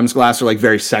Sam Adams glass are like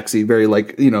very sexy, very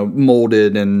like, you know,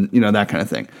 molded and, you know, that kind of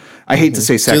thing. I hate to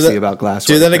say sexy about glass.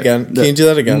 Do that again. Can you do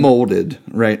that again? Molded,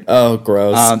 right? Oh,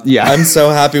 gross. Yeah. I'm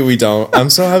so happy we don't. I'm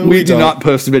so happy we do not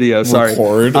post video. Sorry.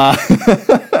 Record.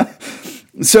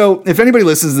 So if anybody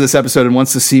listens to this episode and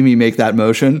wants to see me make that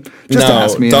motion, just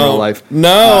ask me in real life.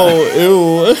 No,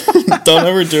 ew. Don't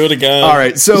ever do it again. All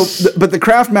right. So, but the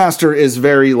Craftmaster is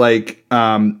very like,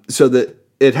 so that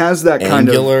it has that kind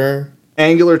of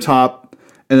angular top,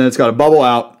 and then it's got a bubble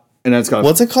out. And then it's got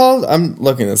what's it called? I'm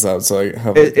looking this up. So I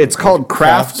have. It's called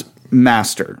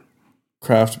Craftmaster.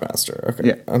 Craftmaster. Okay.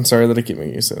 Yeah. I'm sorry that I keep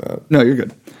making you say that. No, you're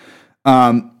good.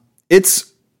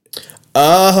 It's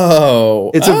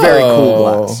a very cool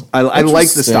glass. I like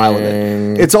the style of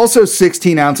it. It's also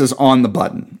 16 ounces on the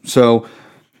button, so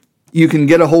you can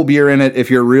get a whole beer in it if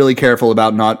you're really careful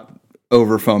about not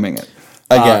over foaming it.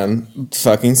 Again,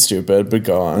 fucking stupid, but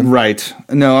go on. Right.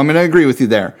 No, I'm going to agree with you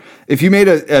there. If you made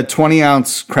a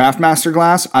 20-ounce Craftmaster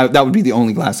glass, that would be the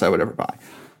only glass I would ever buy.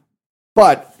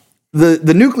 But the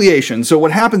nucleation, so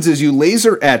what happens is you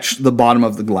laser etch the bottom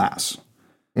of the glass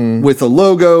with a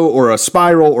logo or a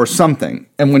spiral or something.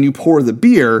 And when you pour the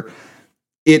beer,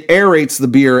 it aerates the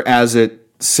beer as it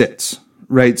sits,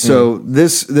 right? So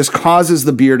this causes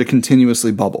the beer to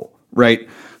continuously bubble, right?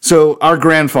 So our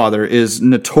grandfather is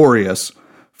notorious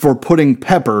for putting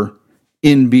pepper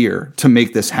in beer to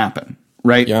make this happen,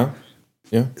 right? Yeah.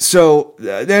 So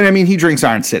then, I mean, he drinks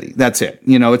Iron City. That's it.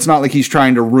 You know, it's not like he's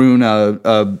trying to ruin a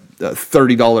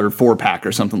 $30 4-pack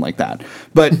or something like that.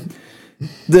 But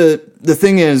the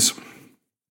thing is,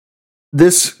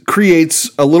 this creates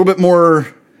a little bit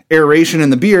more aeration in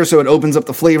the beer, so it opens up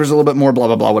the flavors a little bit more, blah,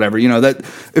 blah, blah, whatever. You know, that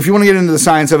if you want to get into the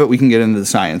science of it, we can get into the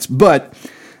science. But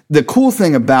the cool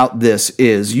thing about this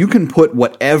is you can put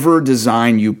whatever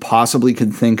design you possibly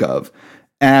could think of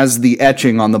as the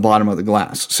etching on the bottom of the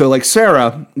glass. So like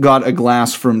Sarah got a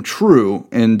glass from True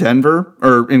in Denver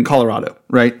or in Colorado,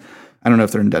 right? I don't know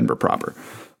if they're in Denver proper,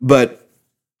 but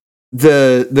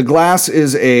the glass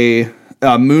is a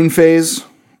moon phase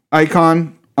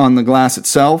icon on the glass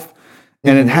itself,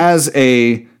 and it has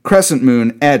a crescent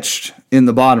moon etched in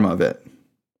the bottom of it.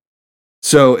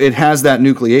 So it has that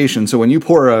nucleation. So when you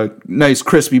pour a nice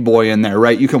crispy boy in there,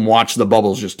 right, you can watch the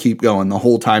bubbles just keep going the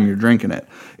whole time you're drinking it.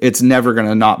 It's never going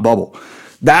to not bubble.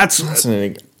 That's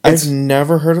fascinating. I've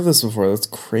never heard of this before. That's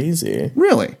crazy.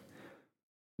 Really?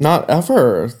 Not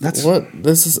ever.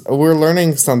 We're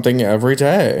learning something every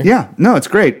day. Yeah, no, it's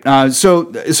great.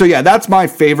 So yeah, that's my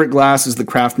favorite glass is the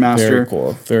Craftmaster. Very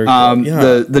cool. Very cool.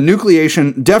 Yeah. The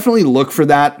nucleation, definitely look for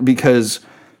that because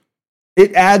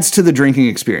it adds to the drinking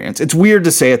experience. It's weird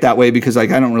to say it that way because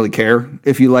like I don't really care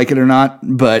if you like it or not,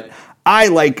 but I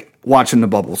like watching the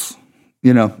bubbles.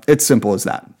 You know, it's simple as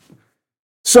that.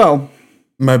 So,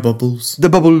 my bubbles. The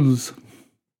bubbles.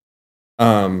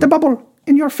 The bubble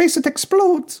in your face, it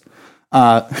explodes.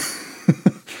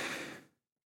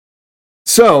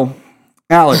 So,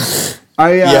 Alex,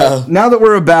 now that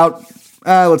we're about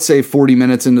let's say 40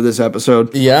 minutes into this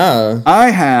episode, I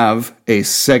have a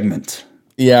segment.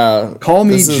 Yeah. Call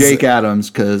me Jake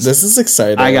Adams because this is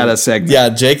exciting. I got a segment. Yeah,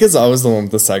 Jake is always the one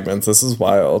with the segments. This is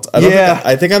wild.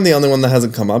 I think I'm the only one that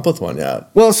hasn't come up with one yet.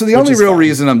 Well, so the only real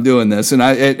reason I'm doing this,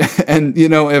 and you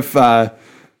know, if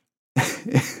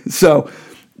so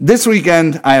this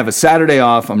weekend I have a Saturday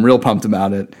off. I'm real pumped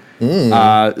about it.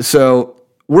 So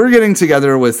we're getting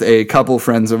together with a couple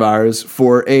friends of ours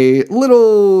for a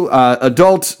little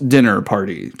adult dinner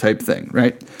party type thing,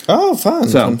 right? Oh,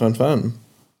 fun.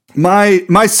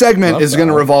 My segment is going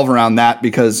to revolve around that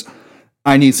because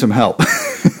I need some help.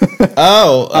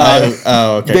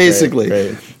 Okay. Basically.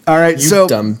 Great. All right. You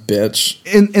dumb bitch.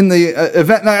 In the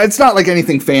event, now, it's not like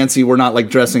anything fancy. We're not like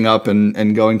dressing up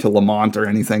and going to Lamont or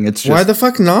anything. It's just. Why the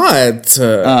fuck not?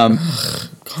 God.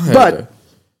 But,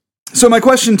 so my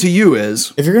question to you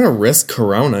is. If you're going to risk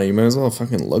Corona, you might as well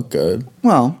fucking look good.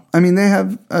 Well, I mean, they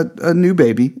have a new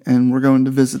baby and we're going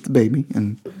to visit the baby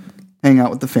and hang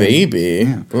out with the family. Baby?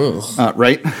 Yeah.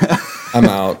 Right? I'm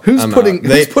out. Who's putting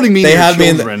me in your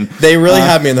children? They really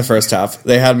had me in the first half.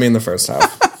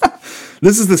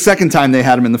 This is the second time they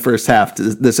had him in the first half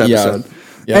to this episode.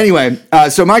 Yeah. Anyway,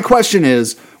 so my question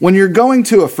is, when you're going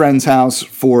to a friend's house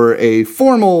for a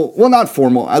formal, well, not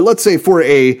formal, let's say for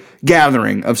a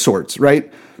gathering of sorts,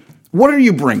 right? What are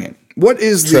you bringing?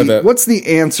 What's the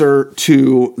answer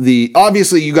to the,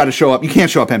 obviously you got to show up. You can't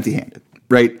show up empty-handed,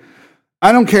 right?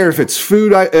 I don't care if it's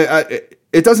food.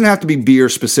 It doesn't have to be beer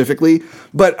specifically,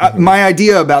 but my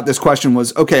idea about this question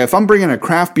was, okay, if I'm bringing a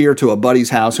craft beer to a buddy's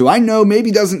house who I know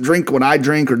maybe doesn't drink what I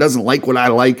drink or doesn't like what I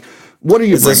like, what are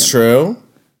you bringing? Is this true?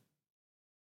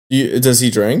 Does he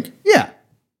drink? Yeah.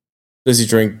 Does he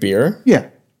drink beer? Yeah.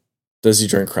 Does he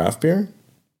drink craft beer?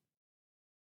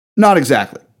 Not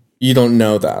exactly. You don't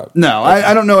know that? No, okay.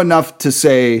 I don't know enough to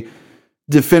say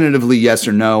definitively yes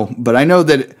or no, but I know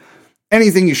that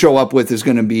anything you show up with is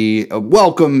going to be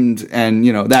welcomed and,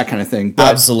 you know, that kind of thing. But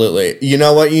absolutely. You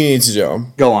know what you need to do?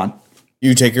 Go on.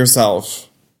 You take yourself,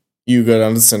 you go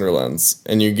down to Cinderlands,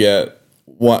 and you get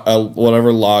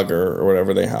whatever lager or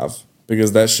whatever they have,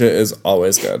 because that shit is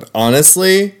always good.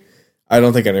 Honestly, I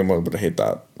don't think anyone would hate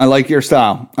that. I like your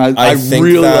style. I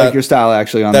really like your style,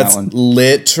 actually, on that one. That's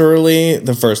literally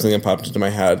the first thing that popped into my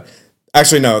head.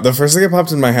 Actually, no. The first thing that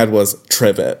popped into my head was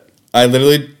trivet.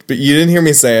 But you didn't hear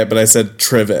me say it, but I said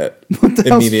trivet. What the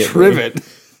hell's trivet?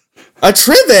 A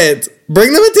trivet!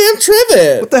 Bring them a damn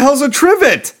trivet! What the hell's a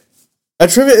trivet? A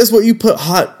trivet is what you put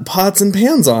hot pots and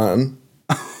pans on.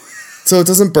 So it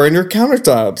doesn't burn your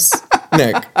countertops.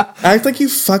 Nick, act like you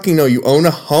fucking know. You own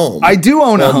a home. I do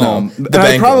own a home. No, and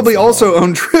I probably also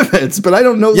own trivets, but I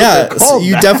don't know that they're called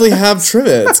you definitely have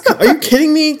trivets. Are you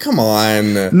kidding me? Come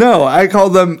on. No, I call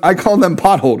them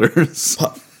pot holders.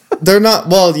 They're not,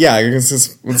 well, yeah,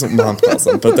 it's what Mom calls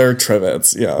them, but they're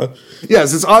trivets, yeah.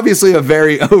 Yes, it's obviously a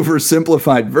very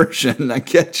oversimplified version, I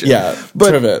get you. Yeah,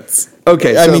 but, trivets.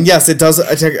 Okay, I mean, yes, it does,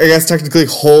 I guess, technically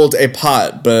hold a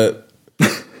pot, but...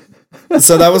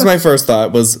 So that was my first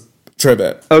thought, was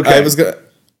trivet. Okay.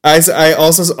 I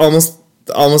also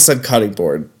almost said cutting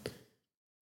board.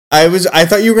 I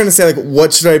thought you were going to say, like,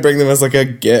 what should I bring them as, like, a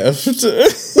gift?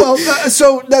 Well,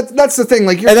 so that's the thing.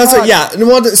 Like, you're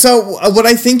what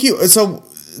I think so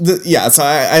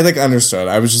I like understood.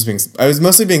 I was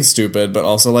mostly being stupid, but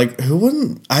also, like, who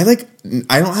wouldn't, I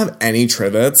don't have any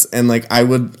trivets, and, like, I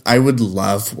would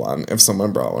love one if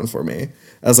someone brought one for me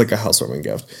as, like, a housewarming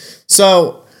gift.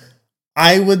 So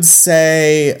I would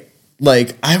say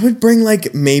like I would bring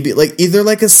like maybe like either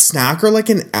like a snack or like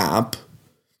an app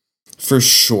for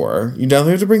sure. You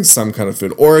definitely have to bring some kind of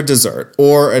food or a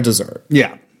dessert.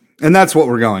 Yeah. And that's what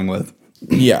we're going with.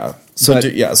 Yeah. So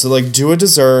so like do a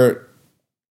dessert,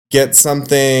 get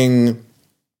something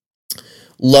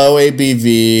low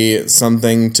ABV,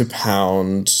 something to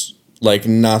pound, like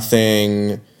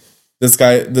nothing. This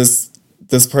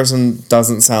person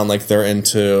doesn't sound like they're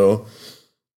into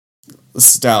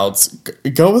stouts.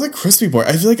 Go with a crispy boy.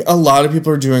 I feel like a lot of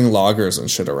people are doing lagers and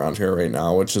shit around here right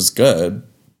now, which is good.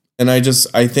 And I think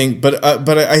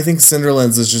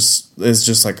Cinderlands is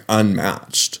just like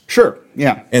unmatched. Sure.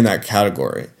 Yeah. In that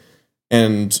category.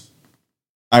 And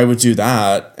I would do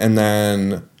that. And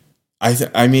then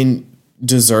I mean,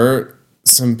 dessert,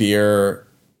 some beer,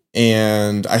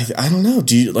 and I don't know.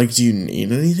 Do you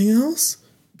need anything else?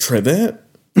 Trivet?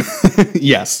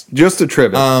 Yes, just a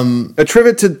trivet. A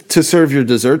trivet to serve your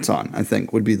desserts on, I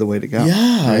think, would be the way to go.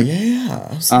 Yeah, right? yeah,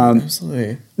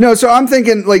 absolutely. No, so I'm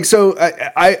thinking like, so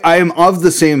I am of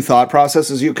the same thought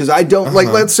process as you, because I don't like.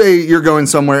 Let's say you're going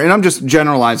somewhere, and I'm just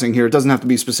generalizing here. It doesn't have to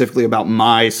be specifically about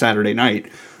my Saturday night,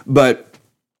 but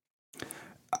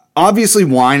obviously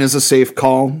wine is a safe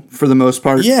call for the most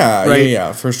part. Yeah, right?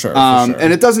 yeah, for sure.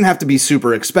 And it doesn't have to be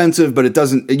super expensive, but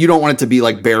you don't want it to be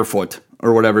like Barefoot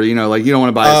or whatever, like you don't want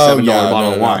to buy a $7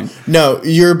 bottle of wine. No,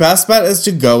 your best bet is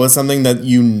to go with something that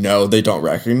they don't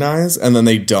recognize, and then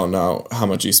they don't know how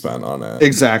much you spent on it.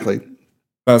 Exactly.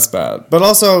 Best bet. But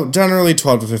also, generally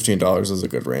 $12 to $15 is a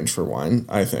good range for wine,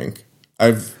 I think.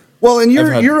 And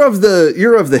you're of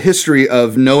the history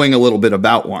of knowing a little bit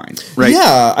about wine, right?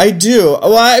 Yeah, I do.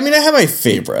 Well, I mean, I have my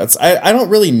favorites. I don't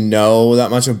really know that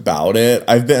much about it.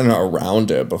 I've been around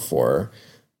it before.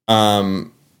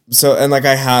 So, and like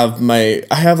I have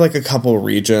like a couple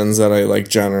regions that I like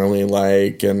generally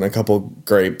like, and a couple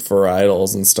grape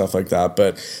varietals and stuff like that.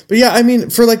 But yeah, I mean,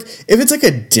 for like, if it's like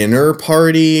a dinner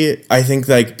party, I think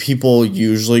like people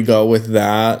usually go with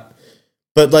that.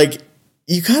 But like,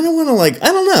 you kind of want to like,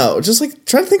 I don't know, just like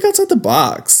try to think outside the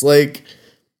box. Like,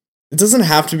 it doesn't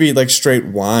have to be like straight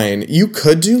wine. You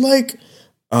could do like,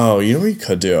 what you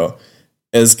could do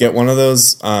is get one of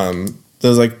those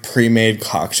like pre-made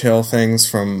cocktail things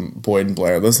from Boyd and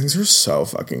Blair. Those things are so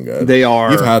fucking good. They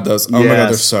are. You've had those. Oh my God,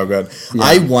 they're so good. Yeah.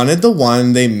 I wanted the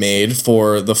one they made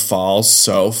for the fall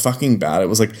so fucking bad. It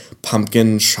was like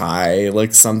pumpkin chai,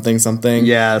 like something.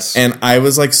 Yes. And I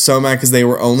was like so mad because they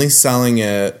were only selling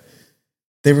it.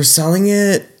 They were selling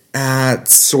it at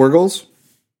Sorgel's.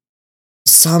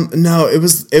 It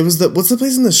was what's the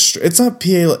place in the it's not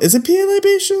PA. Is it PA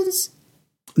Libations?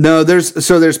 No, there's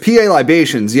PA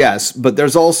Libations, yes, but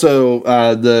there's also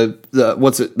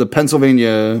the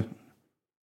Pennsylvania,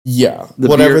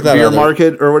 whatever that beer other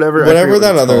market or whatever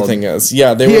that other called. Thing is.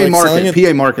 Yeah, they PA were like market. selling it.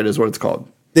 PA Market is what it's called.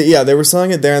 They were selling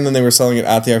it there, and then they were selling it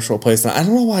at the actual place. And I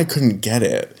don't know why I couldn't get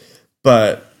it,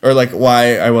 or like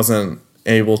why I wasn't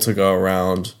able to go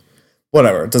around.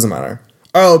 Whatever, it doesn't matter.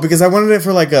 Oh, because I wanted it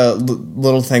for like a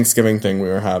little Thanksgiving thing we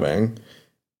were having,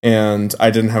 and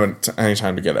I didn't have any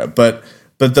time to get it, but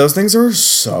those things are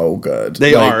so good.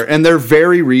 They are, and they're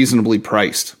very reasonably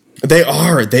priced. They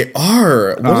are.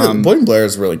 Boyd and Blair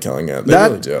is really killing it. They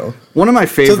really do. One of my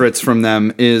favorites from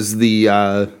them is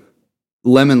the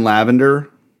lemon lavender.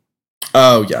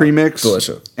 Oh yeah, premix,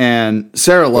 delicious. And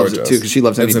Sarah loves it too because she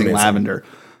loves anything lavender.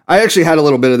 I actually had a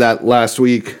little bit of that last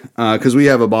week because we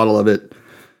have a bottle of it,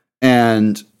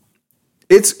 and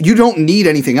you don't need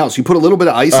anything else. You put a little bit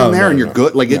of ice in there, and you're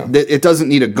good. Like it doesn't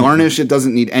need a garnish. It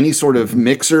doesn't need any sort of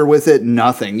mixer with it.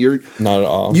 Nothing. Not at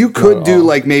all. You could do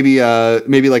like maybe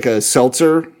like a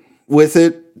seltzer with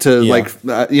it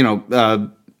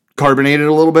to carbonate it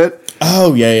a little bit.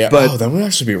 Oh yeah. But that would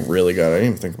actually be really good. I didn't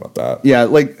even think about that. Yeah,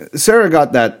 like Sarah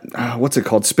got that. What's it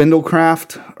called?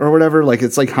 Spindlecraft or whatever. Like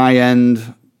it's like high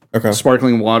end. Okay.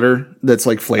 Sparkling water that's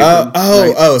like flavored.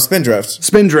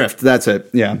 Spindrift. That's it.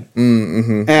 Yeah.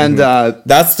 Mm-hmm, and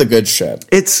that's the good shit.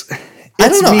 It's I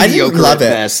don't know. I didn't love it.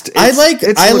 Best. I like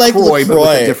LaCroix, but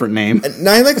with a different name.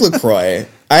 No, I like LaCroix.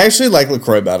 I actually like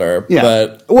LaCroix better. Yeah.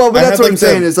 But that's what I'm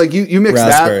saying is like you mix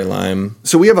raspberry that lime.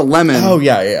 So we have a lemon. Oh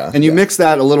yeah. And you mix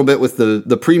that a little bit with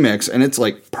the premix, and it's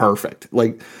like perfect.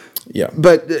 Like. Yeah.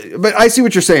 But I see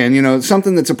what you're saying.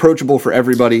 Something that's approachable for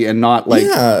everybody and not like.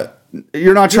 Yeah.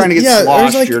 You're not trying to get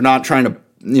sloshed. Like, you're not trying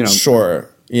to, Sure.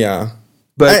 Yeah.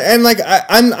 But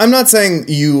I'm not saying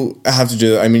you have to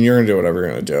do that. I mean, you're gonna do whatever you're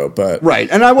gonna do. But right.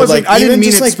 And I wasn't. I didn't mean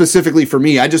it specifically for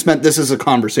me. I just meant this is a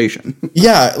conversation.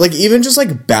 Yeah. Like even just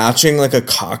like batching like a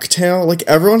cocktail. Like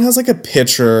everyone has like a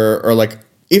pitcher or like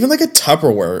even like a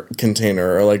Tupperware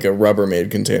container or like a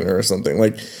Rubbermaid container or something.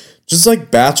 Like Just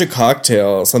like batch a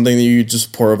cocktail, something that you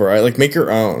just pour over. Right? Like make your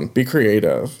own. Be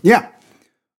creative. Yeah.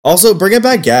 Also, bring a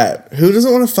baguette. Who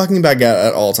doesn't want a fucking baguette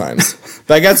at all times?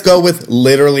 Baguettes go with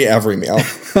literally every meal.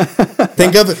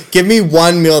 Give me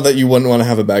one meal that you wouldn't want to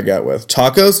have a baguette with.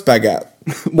 Tacos, baguette.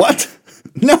 What?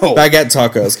 No. Baguette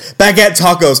tacos. Baguette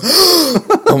tacos.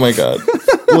 Oh my God.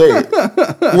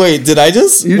 Wait, did I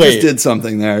just... You just did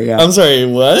something there, yeah. I'm sorry,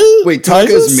 what? Wait,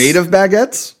 tacos made of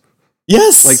baguettes?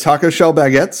 Yes. Like taco shell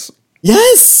baguettes?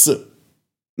 Yes.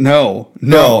 No,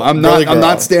 I'm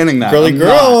not standing that.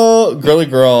 Girly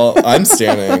girl, I'm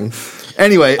standing.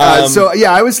 Anyway, so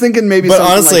yeah, I was thinking maybe something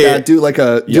honestly, like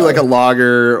that. Do like a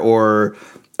lager or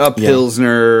a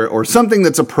pilsner or something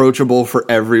that's approachable for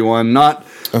everyone. Not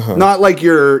like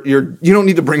you don't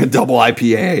need to bring a double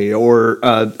IPA or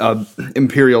a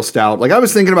imperial stout. Like I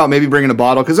was thinking about maybe bringing a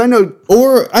bottle because I know.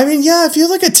 Or I mean, yeah, if you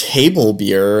have like a table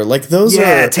beer, like those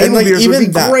are table like, beers would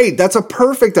be great. That's a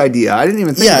perfect idea. I didn't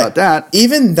even think about that.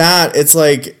 Even that, it's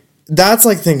like. That's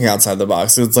like thinking outside the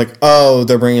box. It's like, oh,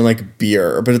 they're bringing like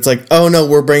beer, but it's like, oh no,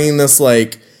 we're bringing this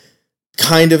like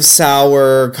kind of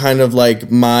sour, kind of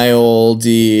like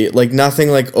mildy, like nothing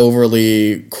like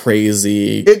overly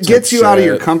crazy. It gets you out of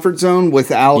your comfort zone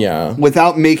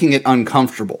without making it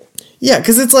uncomfortable. Yeah,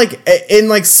 because it's like in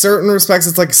like certain respects,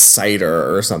 it's like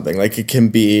cider or something. Like it can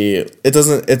be.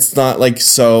 It's not like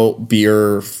so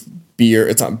beer.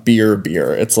 It's not beer.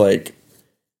 It's like.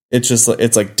 It's just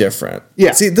it's like different.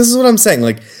 Yeah. See, this is what I'm saying.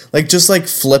 Like just like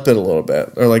flip it a little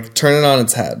bit or like turn it on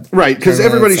its head. Right, because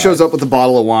everybody shows up with a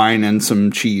bottle of wine and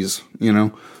some cheese. You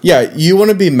know. Yeah, you want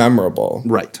to be memorable.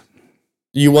 Right.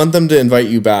 You want them to invite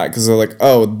you back because they're like,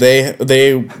 oh,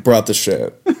 they brought the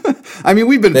shit. I mean,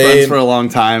 we've been friends for a long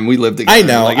time. We lived together. I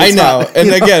know.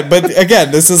 And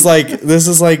again, this is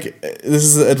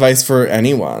advice for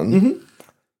anyone. Mm-hmm.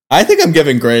 I think I'm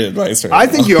giving great advice right now. I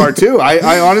think you are too.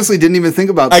 I honestly didn't even think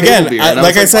about again. Beer,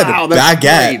 like I said, wow,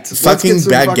 baguette, fucking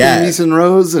baguette, Mise en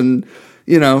Rose, and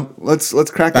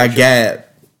let's crack baguette.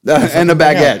 And a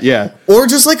baguette, yeah. Or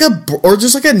just like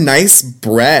a nice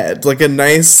bread, like a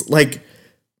nice like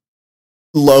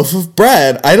loaf of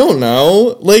bread. I don't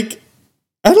know. Like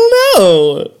I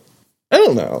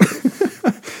don't know.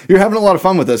 You're having a lot of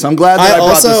fun with this. I'm glad that I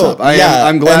brought this up.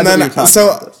 I'm glad that you're talking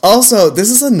about this. Also, this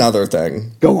is another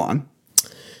thing. Go on.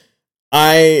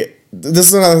 This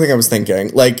is another thing I was thinking.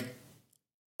 Like,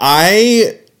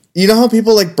 you know how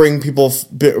people like bring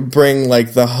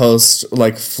like the host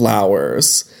like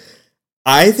flowers.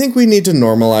 I think we need to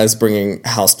normalize bringing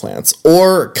houseplants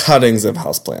or cuttings of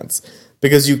houseplants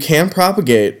because you can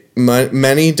propagate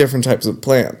many different types of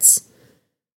plants.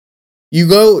 You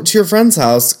go to your friend's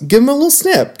house, give them a little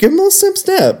snip. Give them a little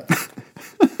snip.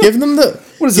 Give them the...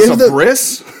 What is this, a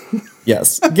bris?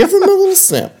 Yes. Give them a little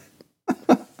snip.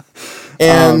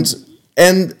 And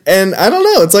I don't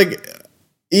know. It's like,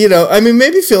 I mean,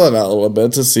 maybe feel it out a little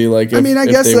bit to see, like, if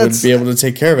they would be able to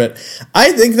take care of it.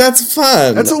 I think that's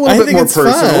fun. That's a little bit more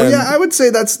personal. Fun. Yeah, I would say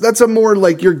that's a more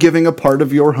like you're giving a part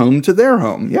of your home to their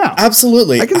home. Yeah.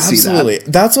 Absolutely. I can see that.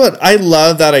 That's what... I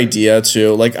love that idea,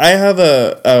 too. Like, I have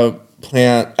a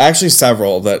plant, actually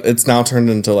several that it's now turned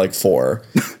into like 4.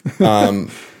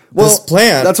 This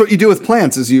plant, that's what you do with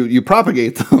plants is you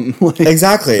propagate them.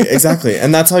 Exactly.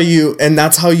 And that's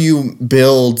how you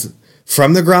build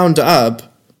from the ground up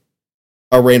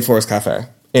a rainforest cafe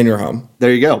in your home.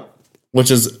 There you go. Which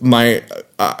is my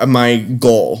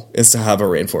goal is to have a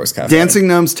rainforest cafe. Dancing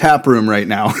Gnome's tap room right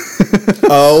now.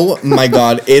 Oh my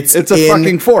God. It's a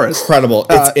fucking forest. Incredible.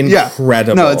 It's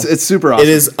incredible. No, it's super awesome. It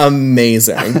is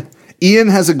amazing. Ian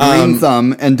has a green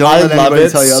thumb, and don't let anybody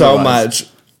tell you otherwise. I love it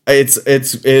so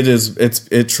much.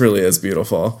 It truly is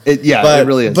beautiful. It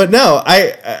really is. But no,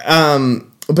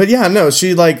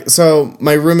 she like, so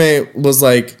my roommate was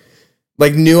like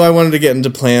knew I wanted to get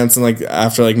into plants and like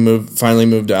after like finally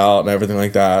moved out and everything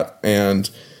like that. And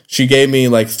she gave me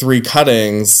like 3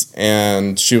 cuttings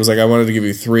and she was like, I wanted to give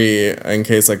you 3 in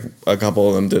case like a couple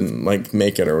of them didn't like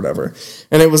make it or whatever.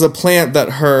 And it was a plant that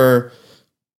her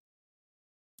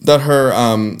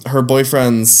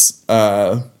boyfriend's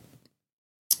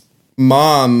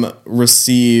mom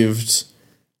received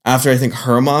after I think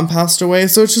her mom passed away.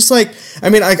 So it's just like, I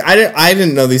mean, I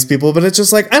didn't know these people, but it's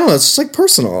just like, I don't know, it's just like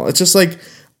personal. It's just like,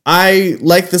 I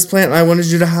like this plant and I wanted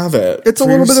you to have it. It's a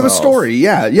little bit of a story.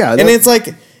 Yeah. And it's like,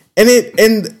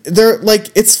 and they're like,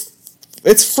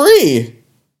 it's free.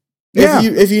 Yeah.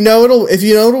 If you know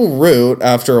it'll root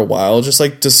after a while, just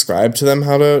like describe to them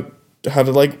how to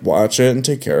like watch it and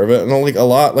take care of it. And like a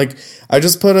lot, like I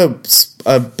just put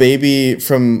a baby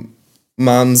from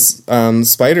mom's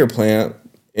spider plant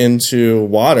into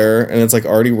water and it's like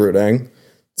already rooting.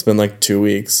 It's been like 2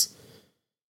 weeks.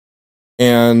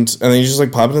 and then you just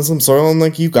like pop it in some soil and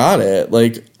like you got it.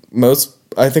 Like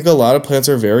I think a lot of plants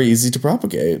are very easy to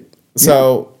propagate.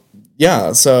 So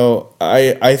so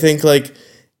I think like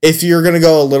if you're gonna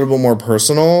go a little bit more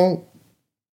personal,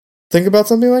 think about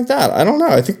something like that. I don't know.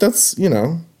 I think that's, you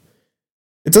know,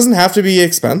 it doesn't have to be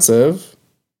expensive.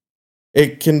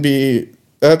 It can be,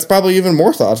 that's probably even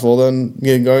more thoughtful than,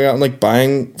 you know, going out and like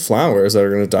buying flowers that are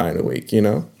going to die in a week, you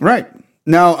know? Right.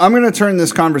 Now, I'm going to turn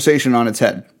this conversation on its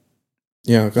head.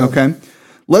 Yeah. Okay.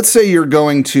 Let's say you're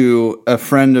going to a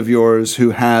friend of yours who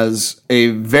has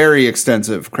a very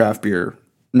extensive craft beer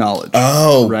knowledge.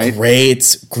 Oh, right?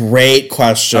 Great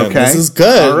question. Okay. This is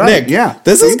good, All right. Nick. Yeah.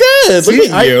 This is good. See, Look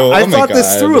at you. I Oh my thought this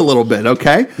God. through a little bit,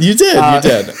 okay? You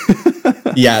did.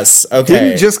 Yes. Okay.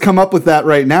 Didn't just come up with that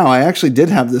right now. I actually did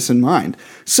have this in mind.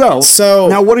 So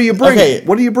now what are you bringing? Okay.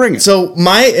 What are you bringing? So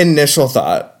my initial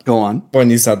thought Go on. when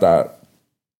you said that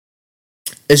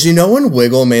is, you know, when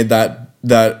Wiggle made that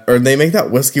or they make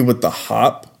that whiskey with the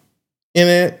hop in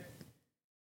it,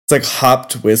 it's like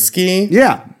hopped whiskey.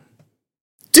 Yeah.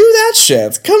 Do that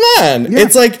shit. Come on. Yeah.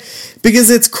 It's like, because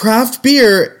it's craft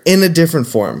beer in a different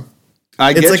form.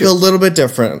 It's like a little bit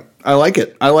different. I like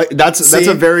it. That's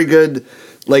a very good,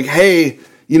 like, hey,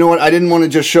 you know what? I didn't want to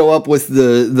just show up with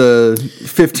the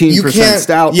 15%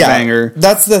 stout banger.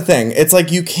 That's the thing. It's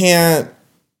like you can't.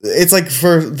 It's like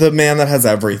for the man that has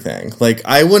everything. Like,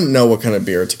 I wouldn't know what kind of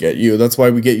beer to get you. That's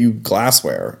why we get you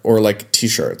glassware or like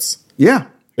t-shirts. Yeah.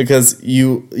 Because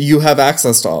you have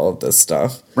access to all of this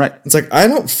stuff. Right. It's like, I'm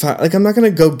not going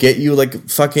to go get you like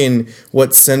fucking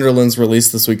what Cinderlands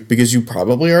released this week because you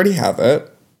probably already have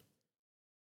it.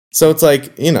 So it's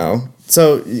like, you know,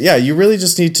 so yeah, you really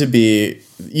just need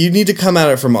to come at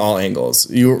it from all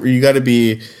angles. You got to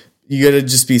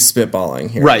just be spitballing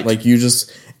here. Right. Like you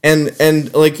just,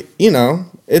 and like, you know,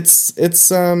 it's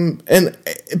and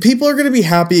people are going to be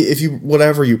happy if you,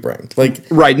 whatever you bring. Like,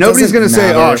 right. Nobody's going to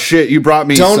say, oh shit, you brought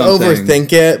me Don't something.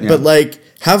 overthink it, but like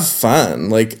have fun.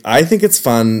 Like, I think it's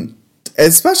fun,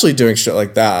 especially doing shit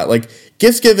like that. Like,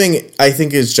 gift giving, I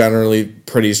think, is generally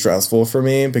pretty stressful for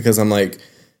me because I'm like,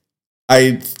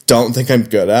 I don't think I'm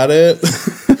good at it.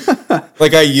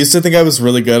 Like, I used to think I was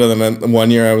really good, and then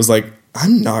one year I was like,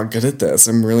 I'm not good at this.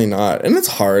 I'm really not. And it's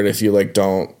hard if you like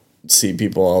don't see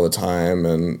people all the time,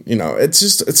 and you know, it's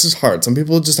just hard. Some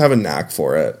people just have a knack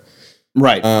for it.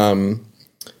 Right.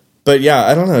 But yeah,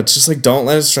 I don't know. It's just like, don't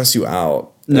let it stress you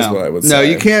out. No, is what I would say. No,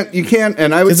 you can't.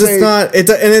 And I would say it's not.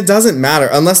 And it doesn't matter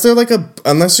unless they're like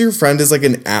unless your friend is like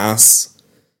an ass.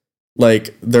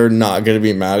 Like, they're not going to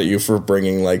be mad at you for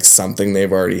bringing like something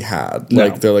they've already had. No.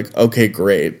 Like, they're like, okay,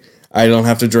 great. I don't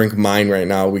have to drink mine right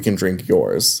now. We can drink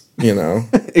yours. You know.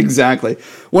 Exactly.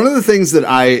 One of the things that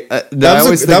I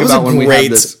always think about when we have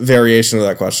this variation of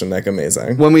that question, Nick.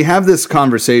 Amazing. When we have this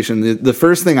conversation, the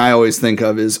first thing I always think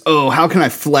of is, oh, how can I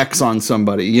flex on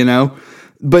somebody? You know.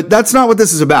 But that's not what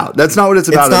this is about. That's not what it's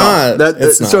about at all.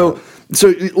 It's not.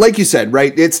 So like you said,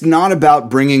 right? It's not about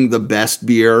bringing the best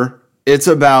beer. It's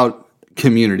about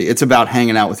community. It's about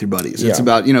hanging out with your buddies. It's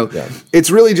about, you know,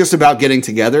 it's really just about getting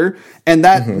together. And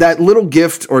that little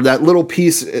gift or that little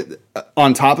piece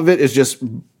on top of it is just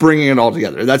bringing it all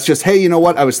together. That's just, hey, you know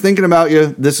what? I was thinking about you.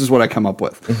 This is what I come up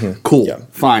with. Cool. Yeah.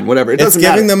 Fine. Whatever. It's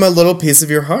giving them a little piece of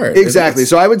your heart. Exactly.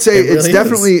 So I would say it's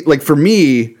definitely like, for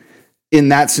me in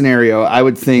that scenario, I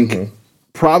would think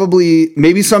probably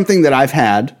maybe something that I've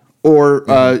had or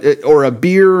a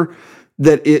beer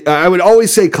that I would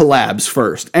always say collabs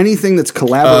first. Anything that's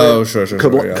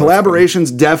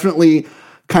collaborations definitely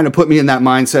kind of put me in that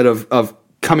mindset of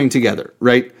coming together,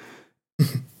 right?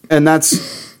 And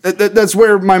that's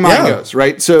where my mind goes,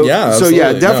 right? So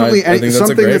definitely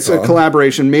something that's a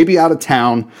collaboration, maybe out of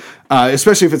town,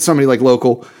 especially if it's somebody like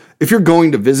local. If you're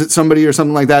going to visit somebody or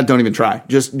something like that, don't even try.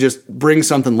 Just bring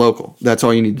something local. That's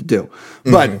all you need to do.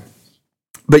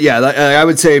 But yeah, I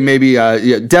would say maybe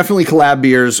definitely collab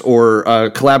beers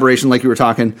or collaboration, like you were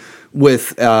talking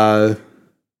with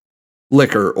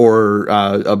liquor or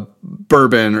a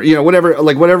bourbon or, you know,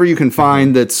 whatever you can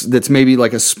find that's maybe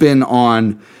like a spin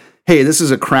on, hey, this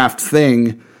is a craft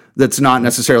thing that's not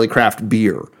necessarily craft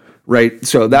beer, right?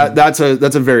 So that's a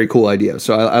very cool idea.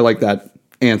 So I like that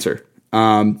answer.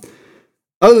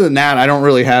 Other than that, I don't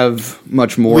really have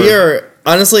much more.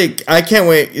 Honestly, I can't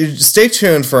wait. Stay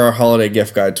tuned for our holiday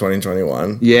gift guide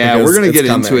 2021. Yeah, we're going to get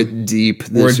into it deep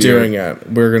this year. We're doing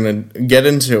it. We're going to get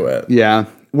into it. Yeah.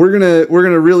 We're going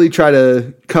to really try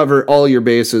to cover all your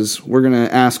bases. We're going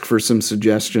to ask for some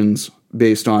suggestions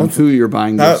based on who you're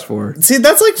buying gifts for. See,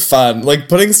 that's like fun. Like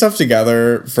putting stuff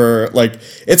together for like,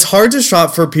 it's hard to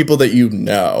shop for people that you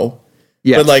know.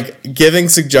 Yeah. But like giving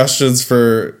suggestions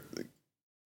for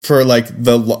for like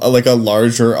a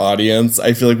larger audience,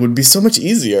 I feel like would be so much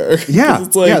easier. Yeah,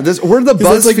 it's like, we're the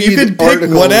BuzzFeed like you could pick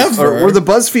articles, whatever. or we're the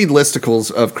BuzzFeed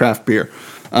listicles of craft beer.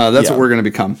 That's what we're going to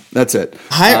become. That's it.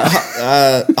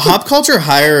 Hop Culture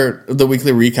hire the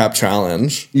weekly recap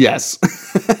challenge. Yes.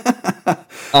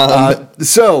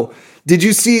 So did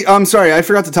you see? I'm sorry, I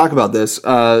forgot to talk about this.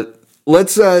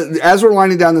 Let's as we're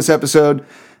winding down this episode.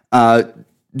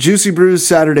 Juicy Brews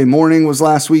Saturday morning was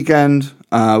last weekend.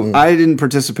 I didn't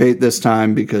participate this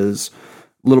time because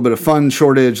a little bit of fun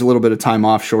shortage, a little bit of time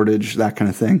off shortage, that kind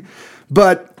of thing.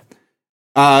 But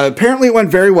apparently it went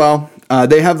very well.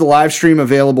 They have the live stream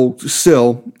available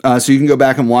still, so you can go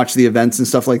back and watch the events and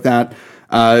stuff like that.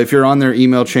 If you're on their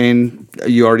email chain,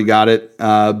 you already got it.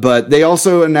 But they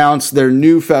also announced their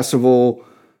new festival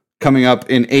coming up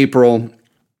in April,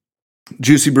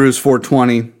 Juicy Brews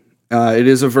 420. It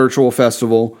is a virtual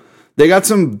festival. They got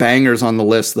some bangers on the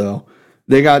list, though.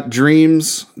 They got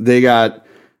Dreams. They got,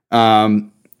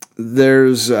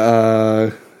 there's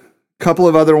a couple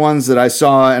of other ones that I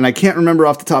saw, and I can't remember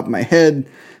off the top of my head,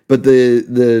 but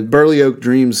the Burley Oak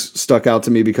Dreams stuck out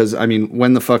to me because, I mean,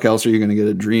 when the fuck else are you going to get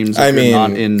a Dreams if you're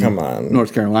not in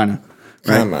North Carolina?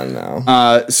 Right? Come on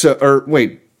now.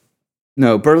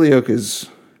 No, Burley Oak is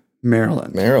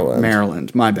Maryland.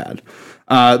 Maryland, my bad.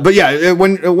 But yeah,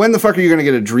 when the fuck are you going to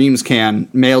get a Dreams can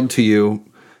mailed to you?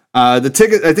 The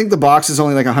ticket, I think the box is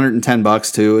only like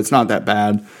 $110 too. It's not that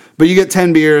bad, but you get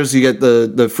 10 beers, you get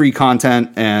the free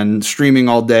content and streaming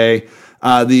all day.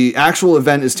 The actual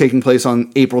event is taking place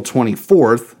on April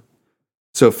 24th.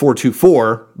 So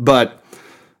 424, but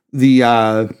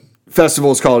the,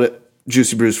 festival is called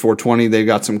Juicy Brews 420. They've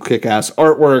got some kick-ass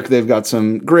artwork. They've got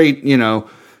some great,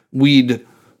 weed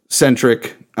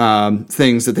centric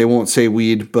things that they won't say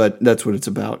weed, but that's what it's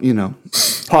about.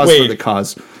 Pause for the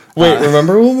cause. Wait,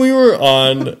 remember when we were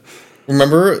on?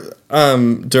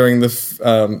 During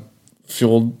the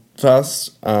Fueled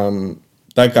Fest,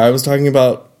 that guy was talking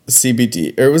about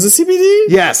CBD, or was it CBD?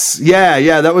 Yes,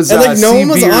 yeah, that was. And no one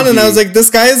was on, and I was like, this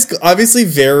guy is obviously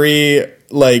very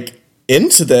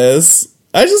into this.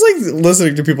 I just like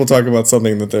listening to people talk about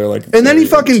something that they're like. And then he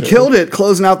fucking killed it,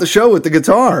 closing out the show with the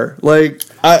guitar.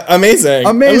 Amazing.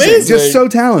 Just so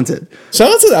talented. Shout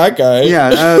out to that guy.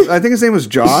 Yeah, I think his name was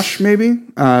Josh, maybe.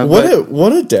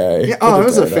 What a day. Yeah, it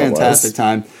was a fantastic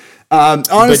time.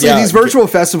 Honestly, these virtual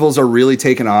festivals are really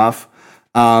taking off.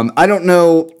 I don't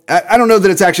know that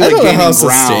it's actually gaining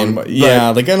ground.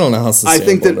 Yeah, I don't know how sustainable I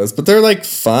think that it is, but they're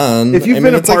fun. If you've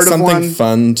been a part of something one,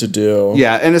 fun to do.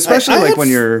 Yeah, and especially when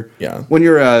you're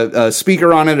a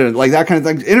speaker on it and like that kind of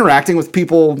thing, interacting with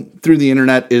people through the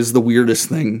internet is the weirdest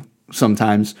thing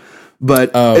sometimes,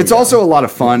 but it's also a lot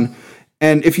of fun.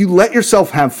 And if you let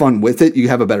yourself have fun with it, you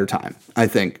have a better time. I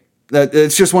think that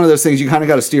it's just one of those things you kind of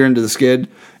got to steer into the skid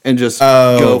and just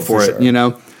go for it,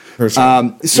 For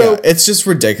sure. It's just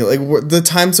ridiculous. The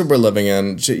times that we're living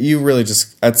in, you really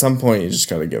just at some point you just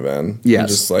got to give in.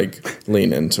 Yes, and just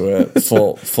lean into it,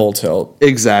 full tilt.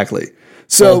 Exactly.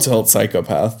 So full tilt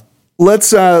psychopath.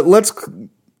 Let's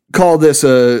call this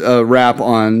a wrap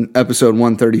on episode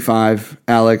 135,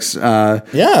 Alex.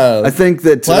 I think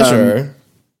that pleasure.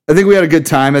 I think we had a good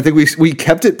time. I think we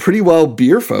kept it pretty well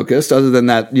beer focused, other than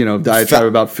that diatribe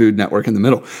about Food Network in the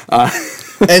middle.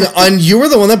 And you were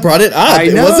the one that brought it up.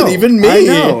 It wasn't even me. I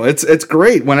know. It's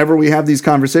great whenever we have these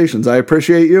conversations. I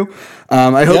appreciate you.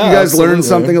 I hope you guys learned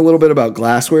something a little bit about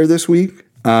glassware this week.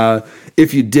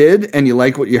 If you did and you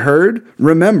like what you heard,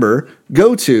 remember,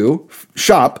 go to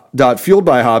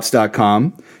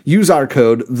shop.fueledbyhops.com. Use our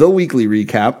code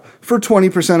TheWeeklyRecap for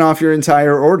 20% off your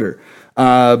entire order.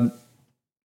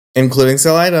 Including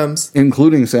sale items.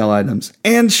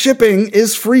 And shipping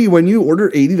is free when you order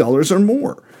 $80 or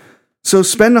more. So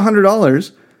spend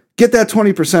 $100, get that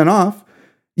 20% off.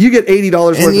 You get $80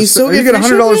 worth of stuff. You get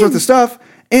 $100 worth of stuff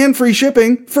and free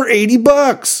shipping for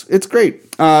 $80. It's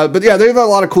great. But yeah, they have a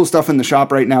lot of cool stuff in the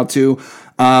shop right now too.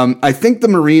 I think the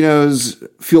Marinos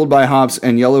Fueled by Hops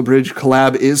and Yellow Bridge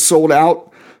collab is sold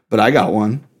out, but I got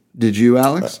one. Did you,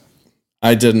 Alex?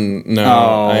 I didn't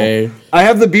know. I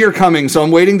have the beer coming, so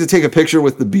I'm waiting to take a picture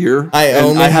with the beer. I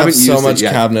only have so much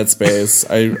cabinet space.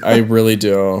 I really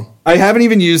do. I haven't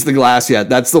even used the glass yet.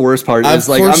 That's the worst part. Is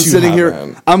I'm sitting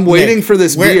here. I'm waiting for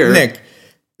this beer. Nick,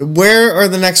 where are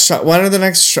the next? When's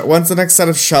the next set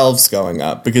of shelves going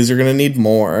up? Because you're going to need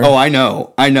more. Oh, I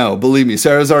know. Believe me,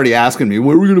 Sarah's already asking me,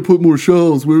 where are we going to put more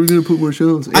shelves?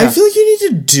 Yeah. I feel like you need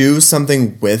to do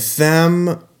something with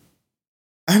them.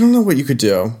 I don't know what you could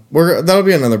do. That'll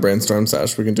be another brainstorm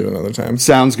sesh. We can do another time.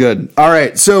 Sounds good. All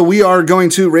right. So we are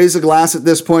going to raise a glass at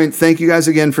this point. Thank you guys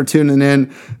again for tuning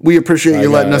in. We appreciate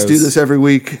you letting us do this every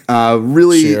week.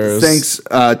 Really, cheers. Thanks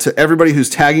to everybody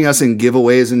who's tagging us in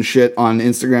giveaways and shit on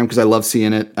Instagram because I love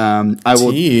seeing it. I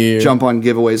will jump on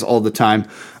giveaways all the time.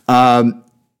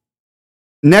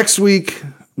 Next week,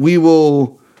 we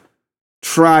will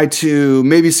try to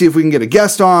maybe see if we can get a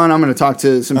guest on. I'm going to talk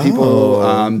to some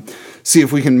people. See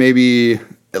if we can maybe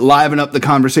liven up the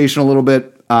conversation a little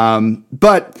bit.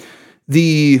 But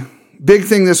the big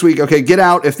thing this week, okay, get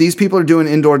out. If these people are doing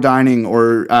indoor dining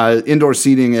or indoor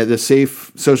seating at a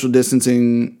safe social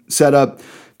distancing setup,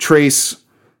 Trace,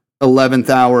 11th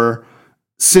Hour,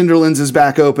 Cinderlands is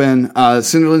back open.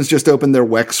 Cinderlands just opened their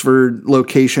Wexford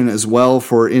location as well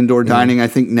for indoor dining, I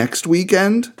think, next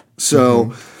weekend.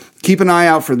 So keep an eye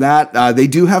out for that. They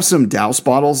do have some Douse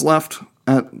bottles left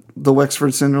at the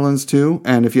Wexford Cinderlands too.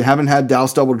 And if you haven't had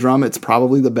Douse Double Drum, it's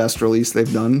probably the best release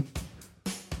they've done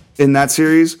in that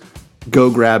series. Go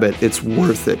grab it. It's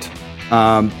worth it.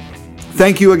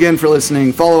 Thank you again for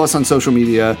listening. Follow us on social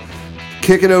media.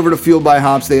 Kick it over to Fueled by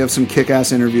Hops. They have some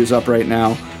kick-ass interviews up right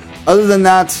now. Other than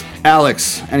that,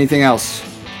 Alex, anything else?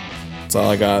 That's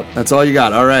all I got. That's all you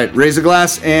got. All right. Raise a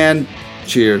glass and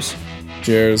cheers.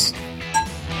 Cheers.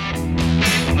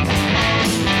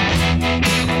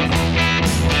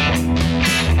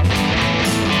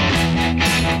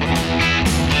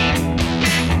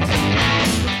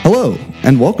 Hello,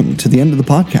 and welcome to the end of the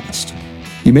podcast.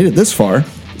 You made it this far,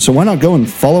 so why not go and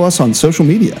follow us on social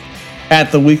media? At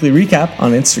The Weekly Recap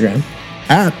on Instagram.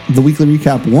 At The Weekly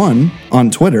Recap 1 on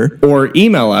Twitter. Or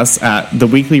email us at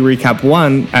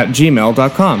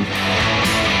theweeklyrecap1@gmail.com.